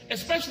this,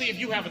 especially if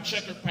you have a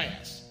checkered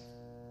past.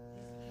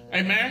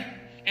 Amen.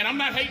 And I'm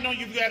not hating on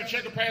you if you had a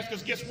checkered past,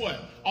 because guess what?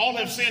 All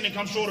have sinned and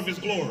come short of his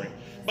glory.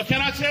 But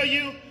can I tell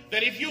you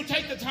that if you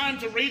take the time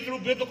to read through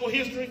biblical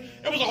history,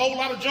 there was a whole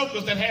lot of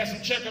jokers that had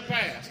some checkered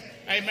past.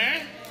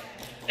 Amen.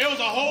 There was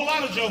a whole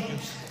lot of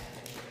jokers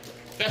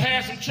that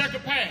had some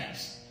checkered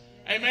past.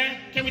 Amen.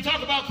 Can we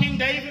talk about King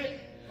David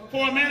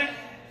for a minute?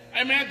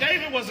 Amen.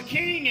 David was a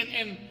king,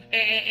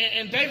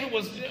 and David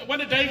was, when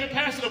the David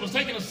pastor that was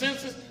taking a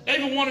census,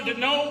 David wanted to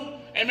know,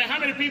 amen, how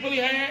many people he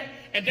had.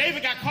 And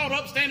David got caught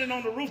up standing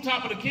on the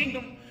rooftop of the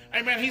kingdom.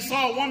 Amen. He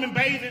saw a woman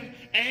bathing,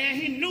 and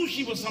he knew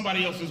she was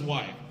somebody else's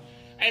wife.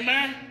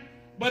 Amen.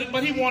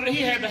 But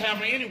he had to have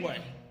her anyway.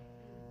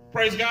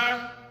 Praise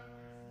God.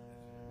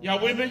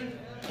 Y'all with me?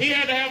 He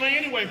had to have her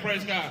anyway,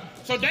 praise God.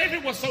 So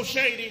David was so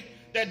shady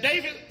that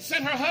David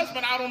sent her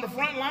husband out on the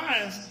front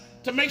lines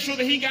to make sure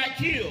that he got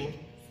killed.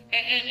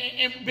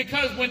 And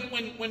because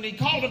when he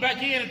called him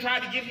back in and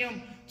tried to get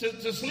him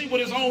to sleep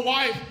with his own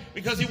wife,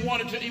 because he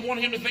wanted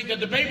him to think that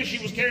the baby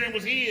she was carrying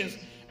was his,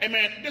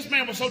 amen, this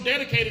man was so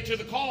dedicated to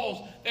the cause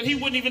that he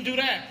wouldn't even do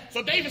that.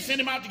 So David sent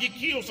him out to get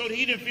killed so that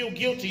he didn't feel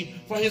guilty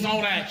for his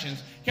own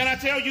actions. Can I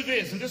tell you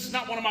this? And this is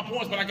not one of my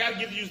points, but I got to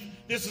give you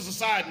this as a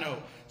side note.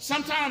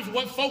 Sometimes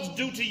what folks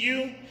do to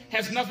you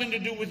has nothing to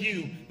do with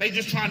you. They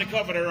just trying to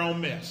cover their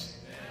own mess.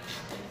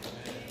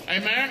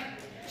 Amen?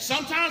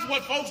 Sometimes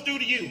what folks do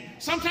to you,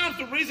 sometimes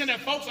the reason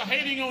that folks are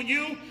hating on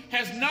you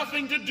has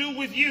nothing to do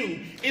with you.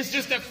 It's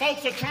just that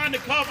folks are trying to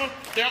cover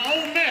their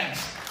own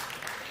mess.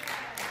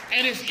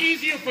 And it's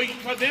easier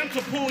for them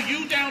to pull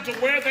you down to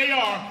where they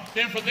are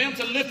than for them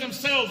to lift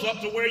themselves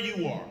up to where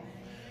you are.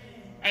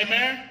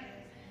 Amen?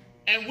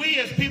 And we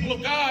as people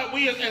of God,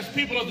 we as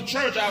people of the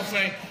church, I'll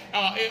say,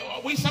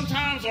 we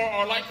sometimes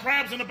are like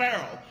crabs in a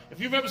barrel. If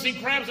you've ever seen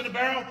crabs in a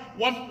barrel,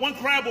 one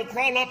crab will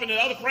crawl up and the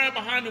other crab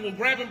behind him will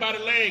grab him by the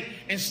leg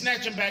and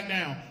snatch him back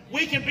down.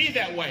 We can be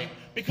that way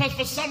because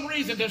for some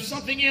reason there's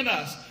something in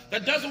us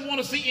that doesn't want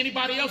to see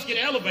anybody else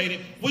get elevated.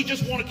 We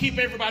just want to keep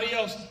everybody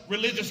else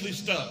religiously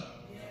stuck.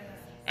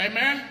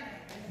 Amen?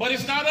 But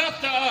it's not up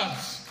to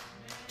us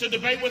to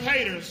debate with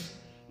haters.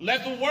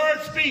 Let the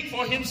word speak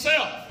for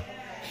himself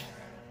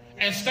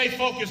and stay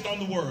focused on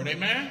the word.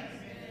 Amen?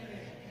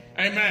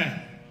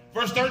 Amen.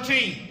 Verse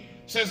 13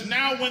 says,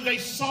 now when they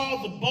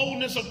saw the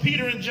boldness of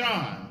Peter and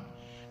John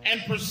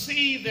and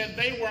perceived that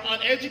they were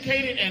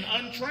uneducated and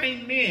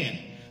untrained men,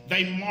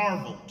 they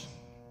marveled.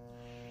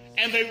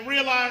 And they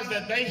realized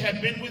that they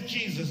had been with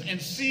Jesus,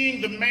 and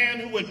seeing the man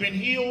who had been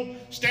healed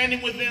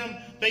standing with them,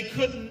 they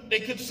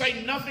could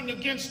say nothing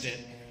against it.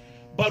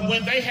 But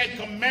when they had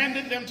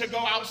commanded them to go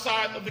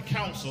outside of the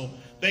council,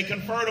 they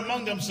conferred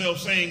among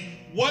themselves, saying,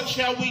 what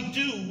shall we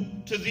do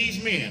to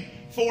these men?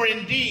 For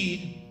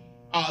indeed,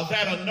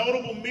 that a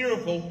notable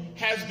miracle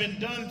has been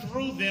done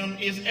through them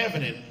is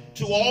evident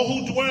to all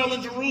who dwell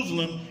in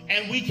Jerusalem,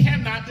 and we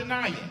cannot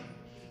deny it.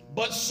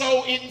 But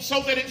so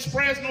that it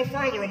spreads no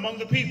further among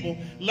the people,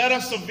 let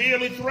us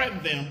severely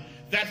threaten them,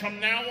 that from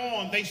now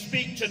on they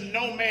speak to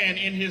no man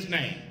in his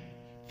name.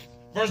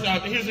 Here's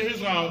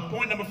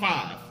point number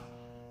 5.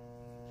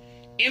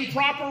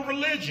 Improper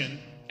religion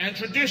and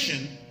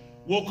tradition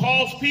will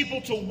cause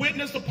people to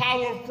witness the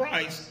power of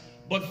Christ,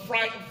 but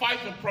fight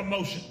the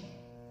promotion.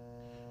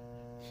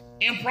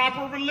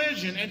 Improper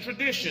religion and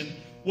tradition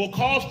will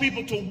cause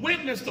people to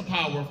witness the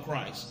power of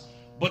Christ,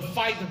 but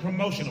fight the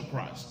promotion of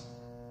Christ.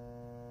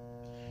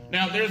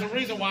 Now, there's a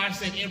reason why I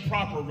said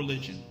improper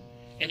religion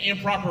and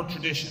improper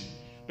tradition.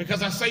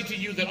 Because I say to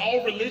you that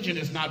all religion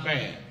is not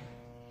bad.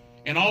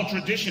 And all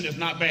tradition is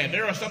not bad.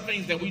 There are some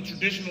things that we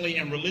traditionally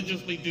and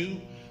religiously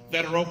do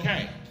that are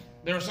okay.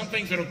 There are some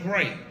things that are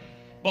great.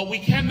 But we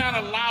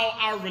cannot allow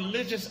our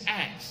religious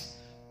acts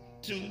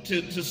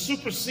to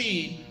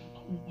supersede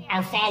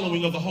our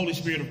following of the Holy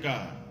Spirit of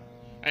God.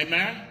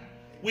 Amen?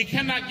 We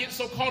cannot get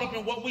so caught up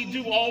in what we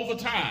do all the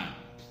time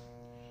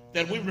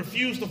that we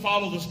refuse to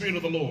follow the Spirit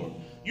of the Lord.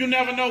 You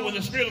never know when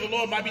the Spirit of the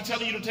Lord might be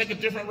telling you to take a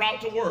different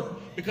route to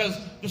work, because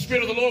the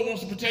Spirit of the Lord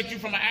wants to protect you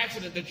from an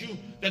accident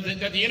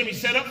that the enemy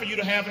set up for you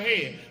to have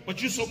ahead.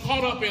 But you're so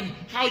caught up in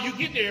how you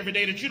get there every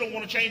day that you don't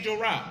want to change your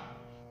route.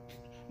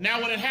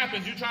 Now when it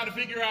happens, you're trying to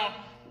figure out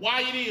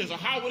why it is or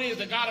how it is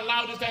that God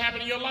allowed this to happen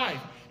in your life.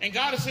 And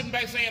God is sitting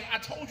back saying, I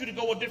told you to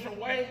go a different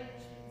way,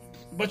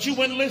 but you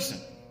wouldn't listen.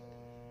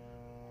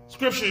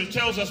 Scripture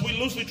tells us, we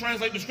loosely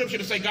translate the scripture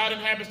to say God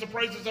inhabits the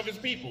praises of his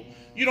people.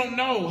 You don't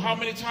know how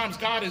many times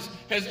God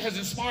has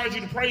inspired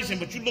you to praise him,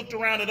 but you looked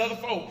around at other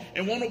folk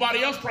and won't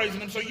nobody else praising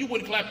him, so you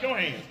wouldn't clap your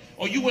hands,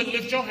 or you wouldn't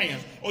lift your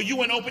hands, or you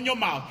wouldn't open your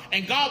mouth.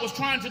 And God was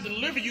trying to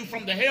deliver you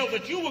from the hell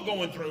that you were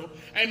going through,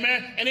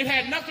 amen, and it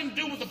had nothing to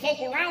do with the folk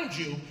around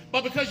you,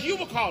 but because you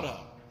were caught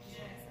up.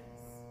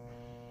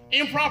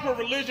 Improper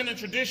religion and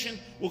tradition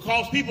will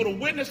cause people to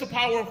witness the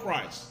power of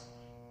Christ,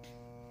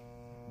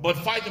 but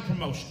fight the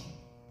promotion.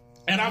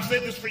 And I've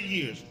said this for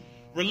years.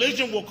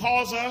 Religion will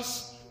cause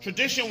us,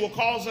 tradition will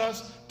cause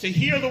us to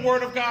hear the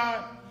word of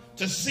God,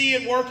 to see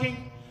it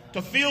working,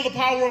 to feel the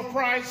power of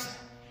Christ,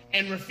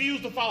 and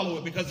refuse to follow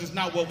it because it's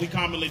not what we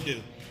commonly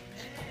do.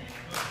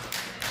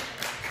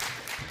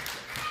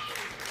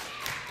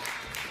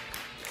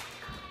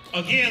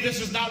 Again, this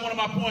is not one of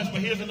my points,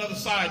 but here's another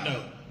side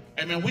note.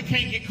 Amen. We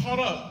can't get caught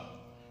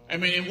up,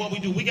 amen, in what we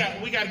do. We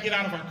got to get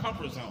out of our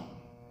comfort zone.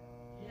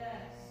 Yes.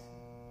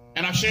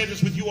 And I've shared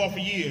this with you all for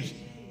years.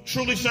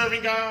 Truly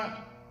serving God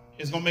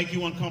is going to make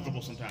you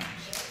uncomfortable sometimes.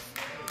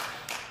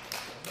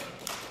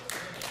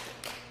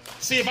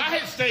 See, if I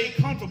had stayed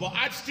comfortable,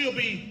 I'd still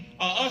be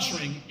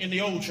ushering in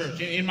the old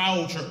church, in my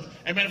old church.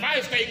 Amen. If I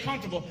had stayed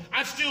comfortable,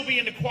 I'd still be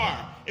in the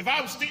choir. If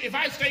I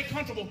had stayed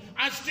comfortable,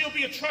 I'd still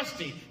be a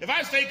trustee. If I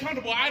had stayed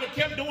comfortable, I'd have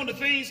kept doing the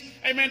things,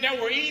 amen, that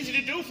were easy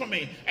to do for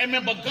me.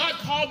 Amen. But God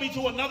called me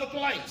to another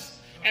place.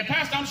 And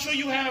Pastor, I'm sure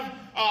you have,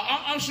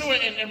 I'm sure,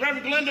 and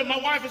Reverend Glenda, my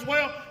wife as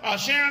well,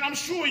 Sharon, I'm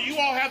sure you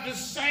all have the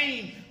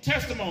same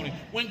testimony.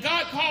 When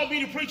God called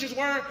me to preach his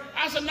word,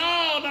 I said, no,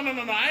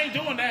 I ain't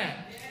doing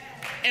that.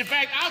 In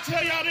fact, I'll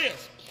tell y'all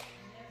this,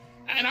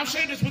 and I've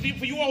shared this with you,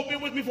 for you all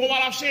been with me for a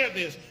while, I've shared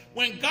this.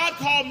 When God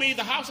called me,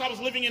 the house I was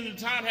living in at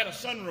the time had a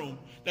sunroom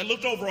that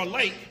looked over a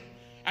lake.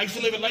 I used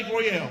to live at Lake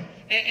Royale.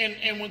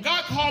 And when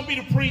God called me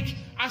to preach,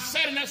 I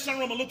sat in that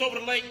sunroom and looked over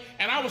the lake,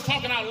 and I was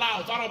talking out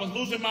loud, thought I was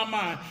losing my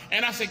mind.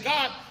 And I said,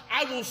 God,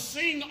 I will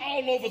sing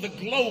all over the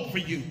globe for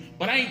you,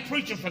 but I ain't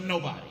preaching for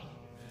nobody.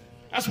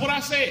 That's what I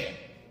said.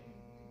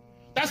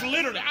 That's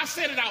literally, I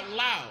said it out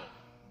loud.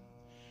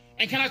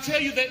 And can I tell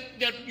you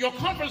that your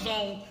comfort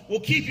zone will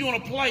keep you in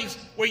a place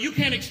where you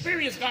can't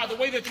experience God the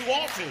way that you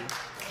ought to.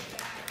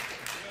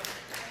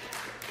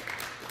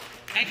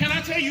 And can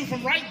I tell you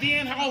from right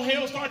then how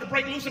hell started to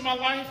break loose in my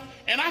life?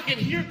 And I can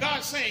hear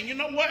God saying, you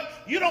know what?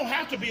 You don't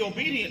have to be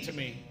obedient to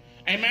me.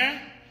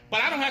 Amen?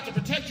 But I don't have to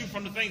protect you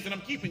from the things that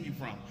I'm keeping you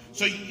from.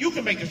 So you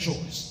can make a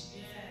choice.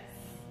 Yes.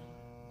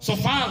 So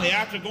finally,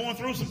 after going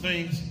through some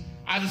things,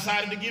 I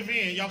decided to give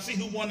in. Y'all see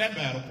who won that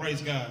battle?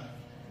 Praise God.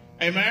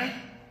 Amen?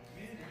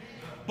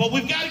 But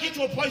we've got to get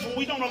to a place where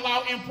we don't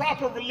allow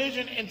improper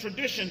religion and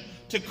tradition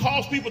to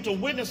cause people to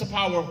witness the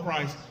power of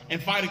Christ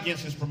and fight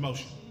against his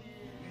promotion.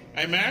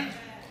 Amen?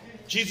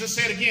 Jesus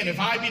said again, if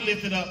I be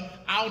lifted up,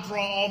 I'll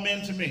draw all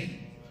men to me.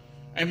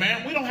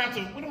 Amen? We don't have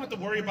to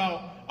worry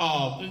about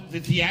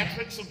the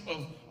theatrics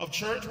of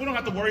church. We don't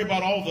have to worry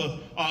about all the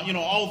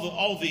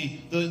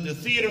the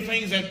theater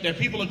things that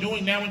people are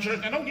doing now in church.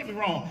 And don't get me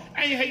wrong,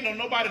 I ain't hating on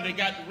nobody that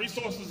got the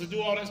resources to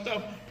do all that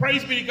stuff.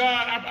 Praise be to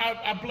God.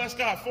 I bless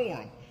God for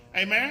them.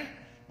 Amen.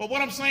 But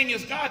what I'm saying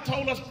is God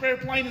told us very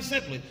plain and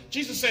simply.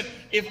 Jesus said,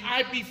 if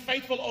I be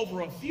faithful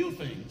over a few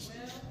things.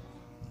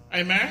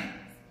 Amen.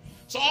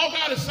 So all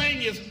God is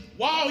saying is,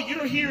 while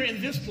you're here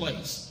in this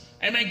place,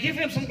 amen, give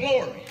him some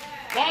glory.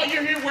 While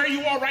you're here where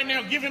you are right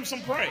now, give him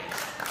some praise.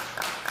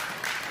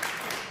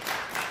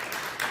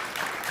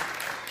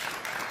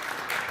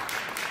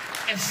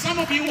 And some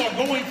of you are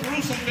going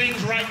through some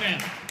things right now.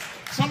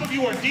 Some of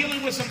you are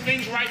dealing with some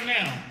things right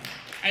now.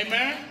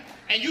 Amen.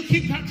 And you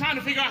keep trying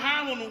to figure out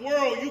how in the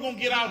world you're going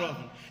to get out of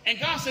them. And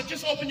God said,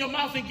 just open your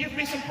mouth and give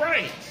me some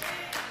praise.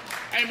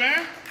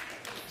 Amen.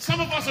 Some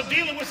of us are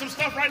dealing with some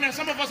stuff right now.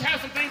 Some of us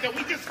have some things that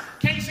we just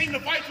can't seem to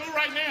fight through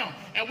right now.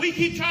 And we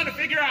keep trying to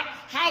figure out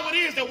how it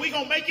is that we're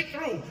going to make it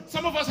through.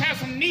 Some of us have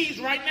some needs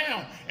right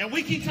now. And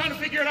we keep trying to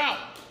figure it out.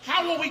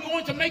 How are we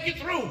going to make it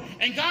through?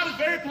 And God is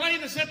very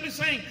plain and simply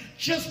saying,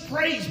 just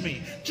praise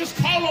me. Just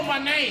call on my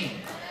name.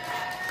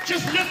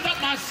 Just lift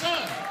up my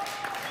son.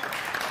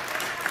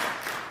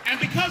 And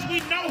because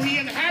we know he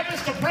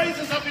inhabits the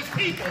praises of his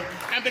people,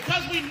 and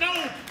because we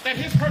know that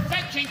his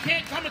perfection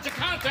can't come into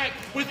contact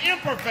with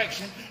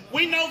imperfection,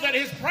 we know that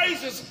his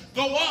praises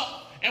go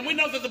up, and we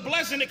know that the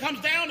blessing that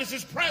comes down is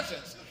his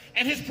presence.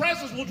 And his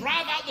presence will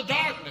drive out the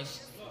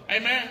darkness,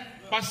 amen,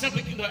 by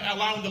simply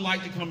allowing the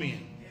light to come in.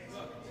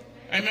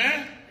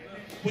 Amen?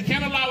 We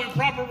can't allow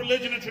improper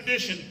religion and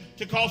tradition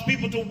to cause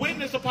people to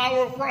witness the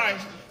power of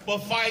Christ, but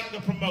fight the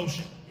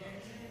promotion.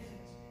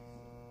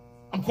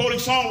 I'm quoting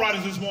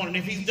songwriters this morning.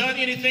 If he's done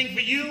anything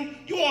for you,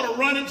 you ought to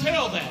run and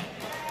tell that.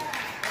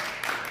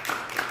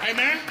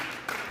 Amen?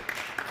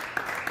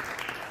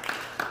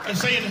 They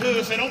say in the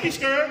hood, say, don't be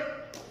scared.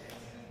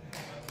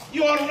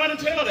 You ought to run and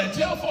tell that.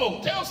 Tell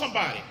folks, tell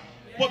somebody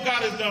what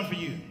God has done for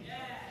you.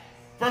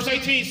 Verse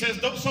 18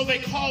 says, so they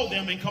called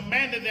them and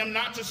commanded them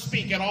not to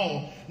speak at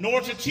all,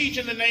 nor to teach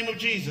in the name of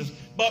Jesus.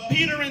 But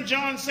Peter and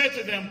John said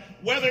to them,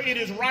 whether it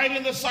is right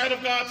in the sight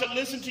of God to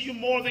listen to you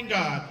more than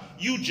God,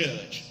 you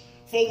judge.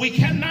 For we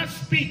cannot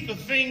speak the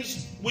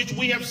things which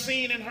we have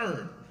seen and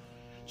heard.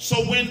 So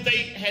then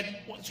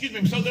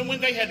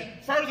when they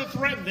had further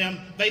threatened them,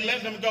 they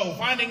let them go,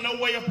 finding no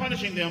way of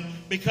punishing them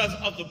because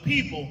of the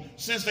people,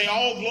 since they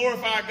all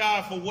glorified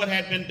God for what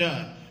had been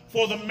done.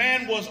 For the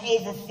man was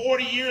over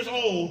 40 years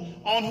old,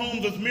 on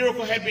whom the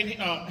miracle had been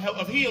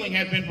of healing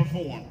had been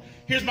performed.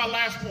 Here's my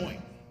last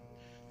point.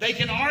 They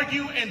can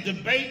argue and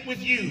debate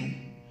with you,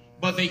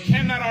 but they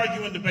cannot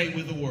argue and debate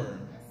with the word.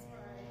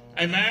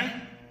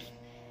 Amen.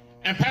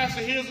 And Pastor,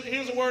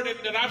 here's a word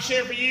that I've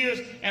shared for years,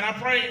 and I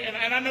pray,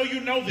 and I know you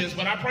know this,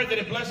 but I pray that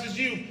it blesses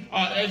you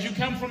as you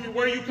come from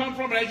where you come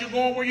from and as you're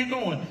going where you're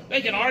going.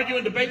 They can argue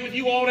and debate with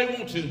you all they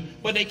want to,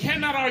 but they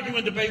cannot argue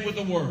and debate with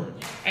the word.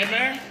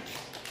 Amen?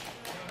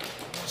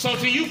 So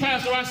to you,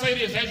 Pastor, I say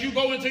this, as you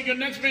go into your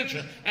next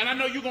venture, and I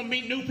know you're going to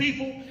meet new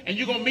people, and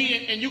you're going to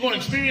meet and you're going to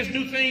experience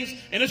new things,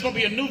 and it's going to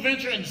be a new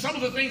venture, and some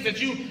of the things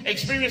that you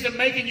experience in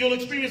Macon, you'll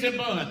experience in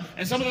Bun,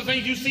 and some of the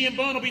things you see in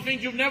Bun will be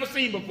things you've never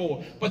seen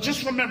before. But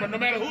just remember, no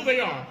matter who they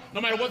are, no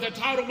matter what their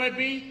title may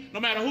be, no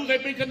matter who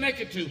they've been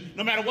connected to,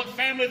 no matter what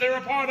family they're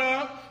a part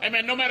of,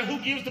 amen, no matter who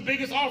gives the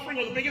biggest offering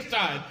or the biggest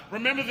tithe,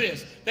 remember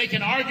this, they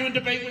can argue and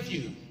debate with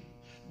you,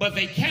 but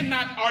they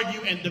cannot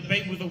argue and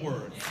debate with the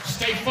word.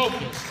 Stay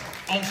focused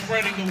on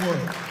spreading the word.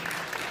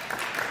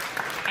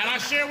 And I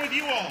share with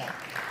you all,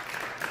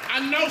 I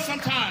know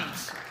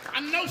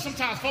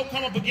sometimes folk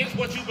come up against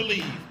what you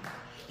believe.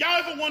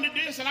 Y'all ever wondered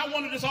this? And I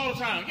wonder this all the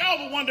time. Y'all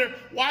ever wonder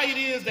why it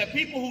is that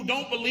people who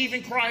don't believe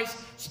in Christ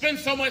spend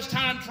so much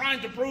time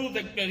trying to prove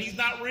that he's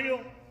not real?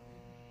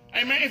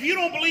 Amen. If you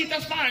don't believe,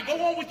 that's fine. Go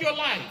on with your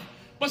life.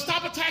 But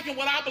stop attacking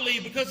what I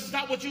believe because it's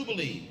not what you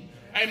believe.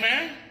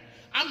 Amen.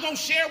 I'm going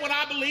to share what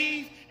I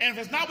believe, and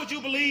if it's not what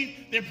you believe,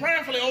 then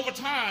prayerfully over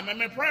time,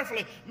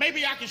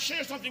 maybe I can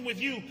share something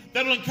with you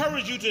that will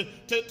encourage you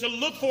to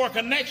look for a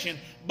connection.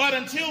 But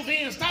until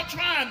then, stop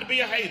trying to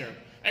be a hater.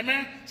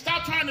 Amen?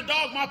 Stop trying to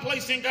dog my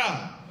place in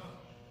God.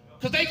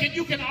 Because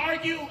you can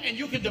argue and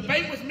you can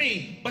debate with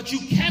me, but you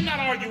cannot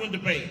argue and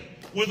debate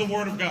with the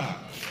word of God.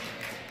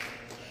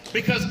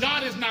 Because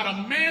God is not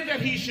a man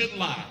that he should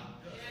lie.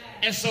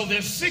 And so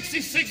there's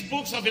 66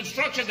 books of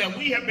instruction that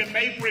we have been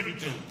made privy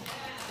to.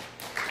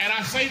 And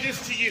I say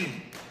this to you.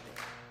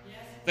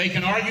 They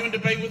can argue and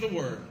debate with the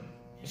word.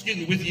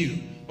 With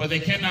you. But they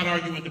cannot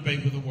argue and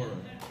debate with the word.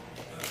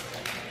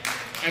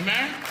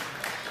 Amen?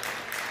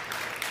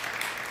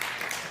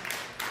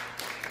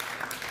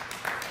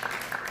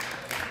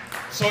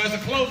 So as a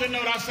closing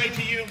note, I say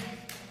to you,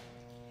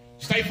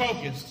 stay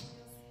focused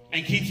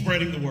and keep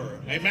spreading the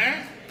word.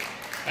 Amen?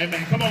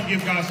 Amen. Come on,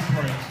 give God some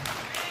praise.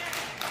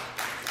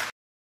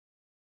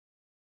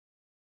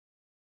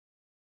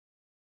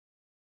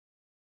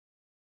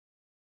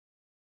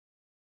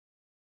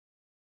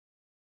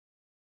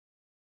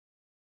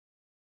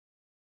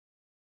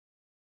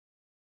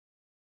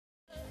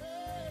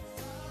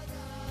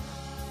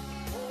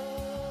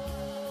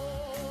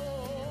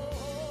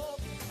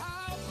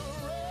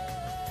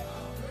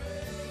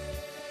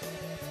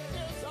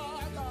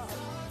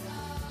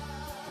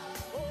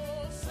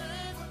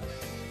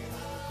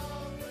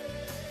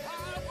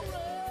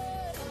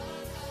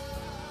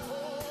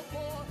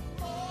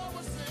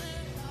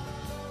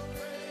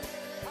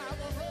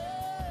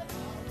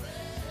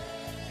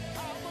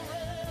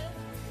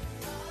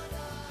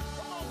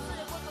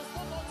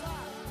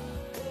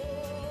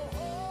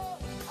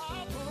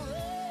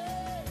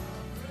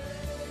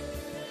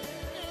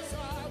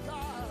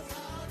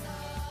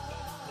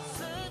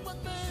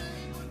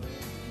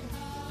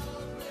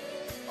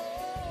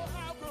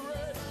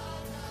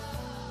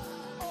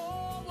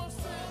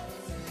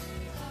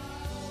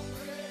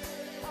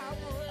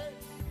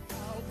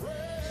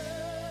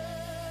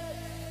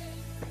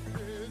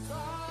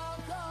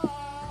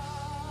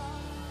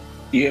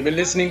 You have been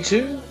listening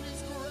to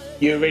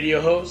your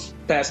radio host,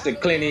 Pastor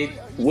Clennie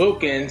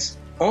Wilkins,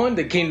 on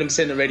the Kingdom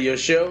Center radio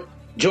show.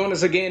 Join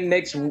us again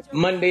next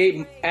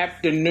Monday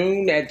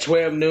afternoon at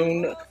 12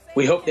 noon.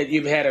 We hope that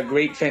you've had a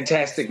great,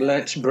 fantastic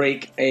lunch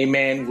break,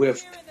 amen,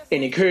 with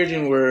an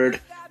encouraging word.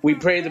 We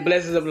pray the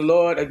blessings of the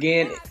Lord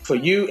again for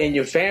you and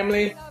your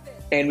family,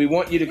 and we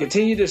want you to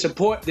continue to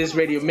support this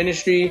radio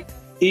ministry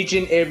each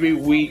and every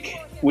week.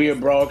 We are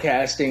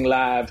broadcasting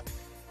live.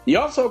 You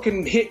also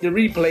can hit the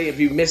replay if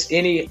you missed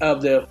any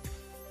of the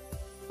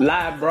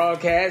live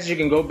broadcasts. You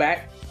can go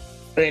back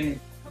and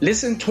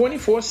listen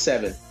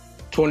 24/7.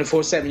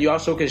 24/7. You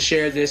also can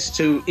share this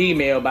to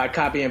email by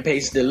copy and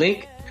paste the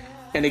link.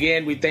 And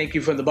again, we thank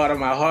you from the bottom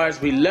of our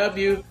hearts. We love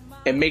you,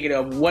 and make it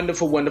a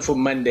wonderful, wonderful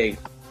Monday.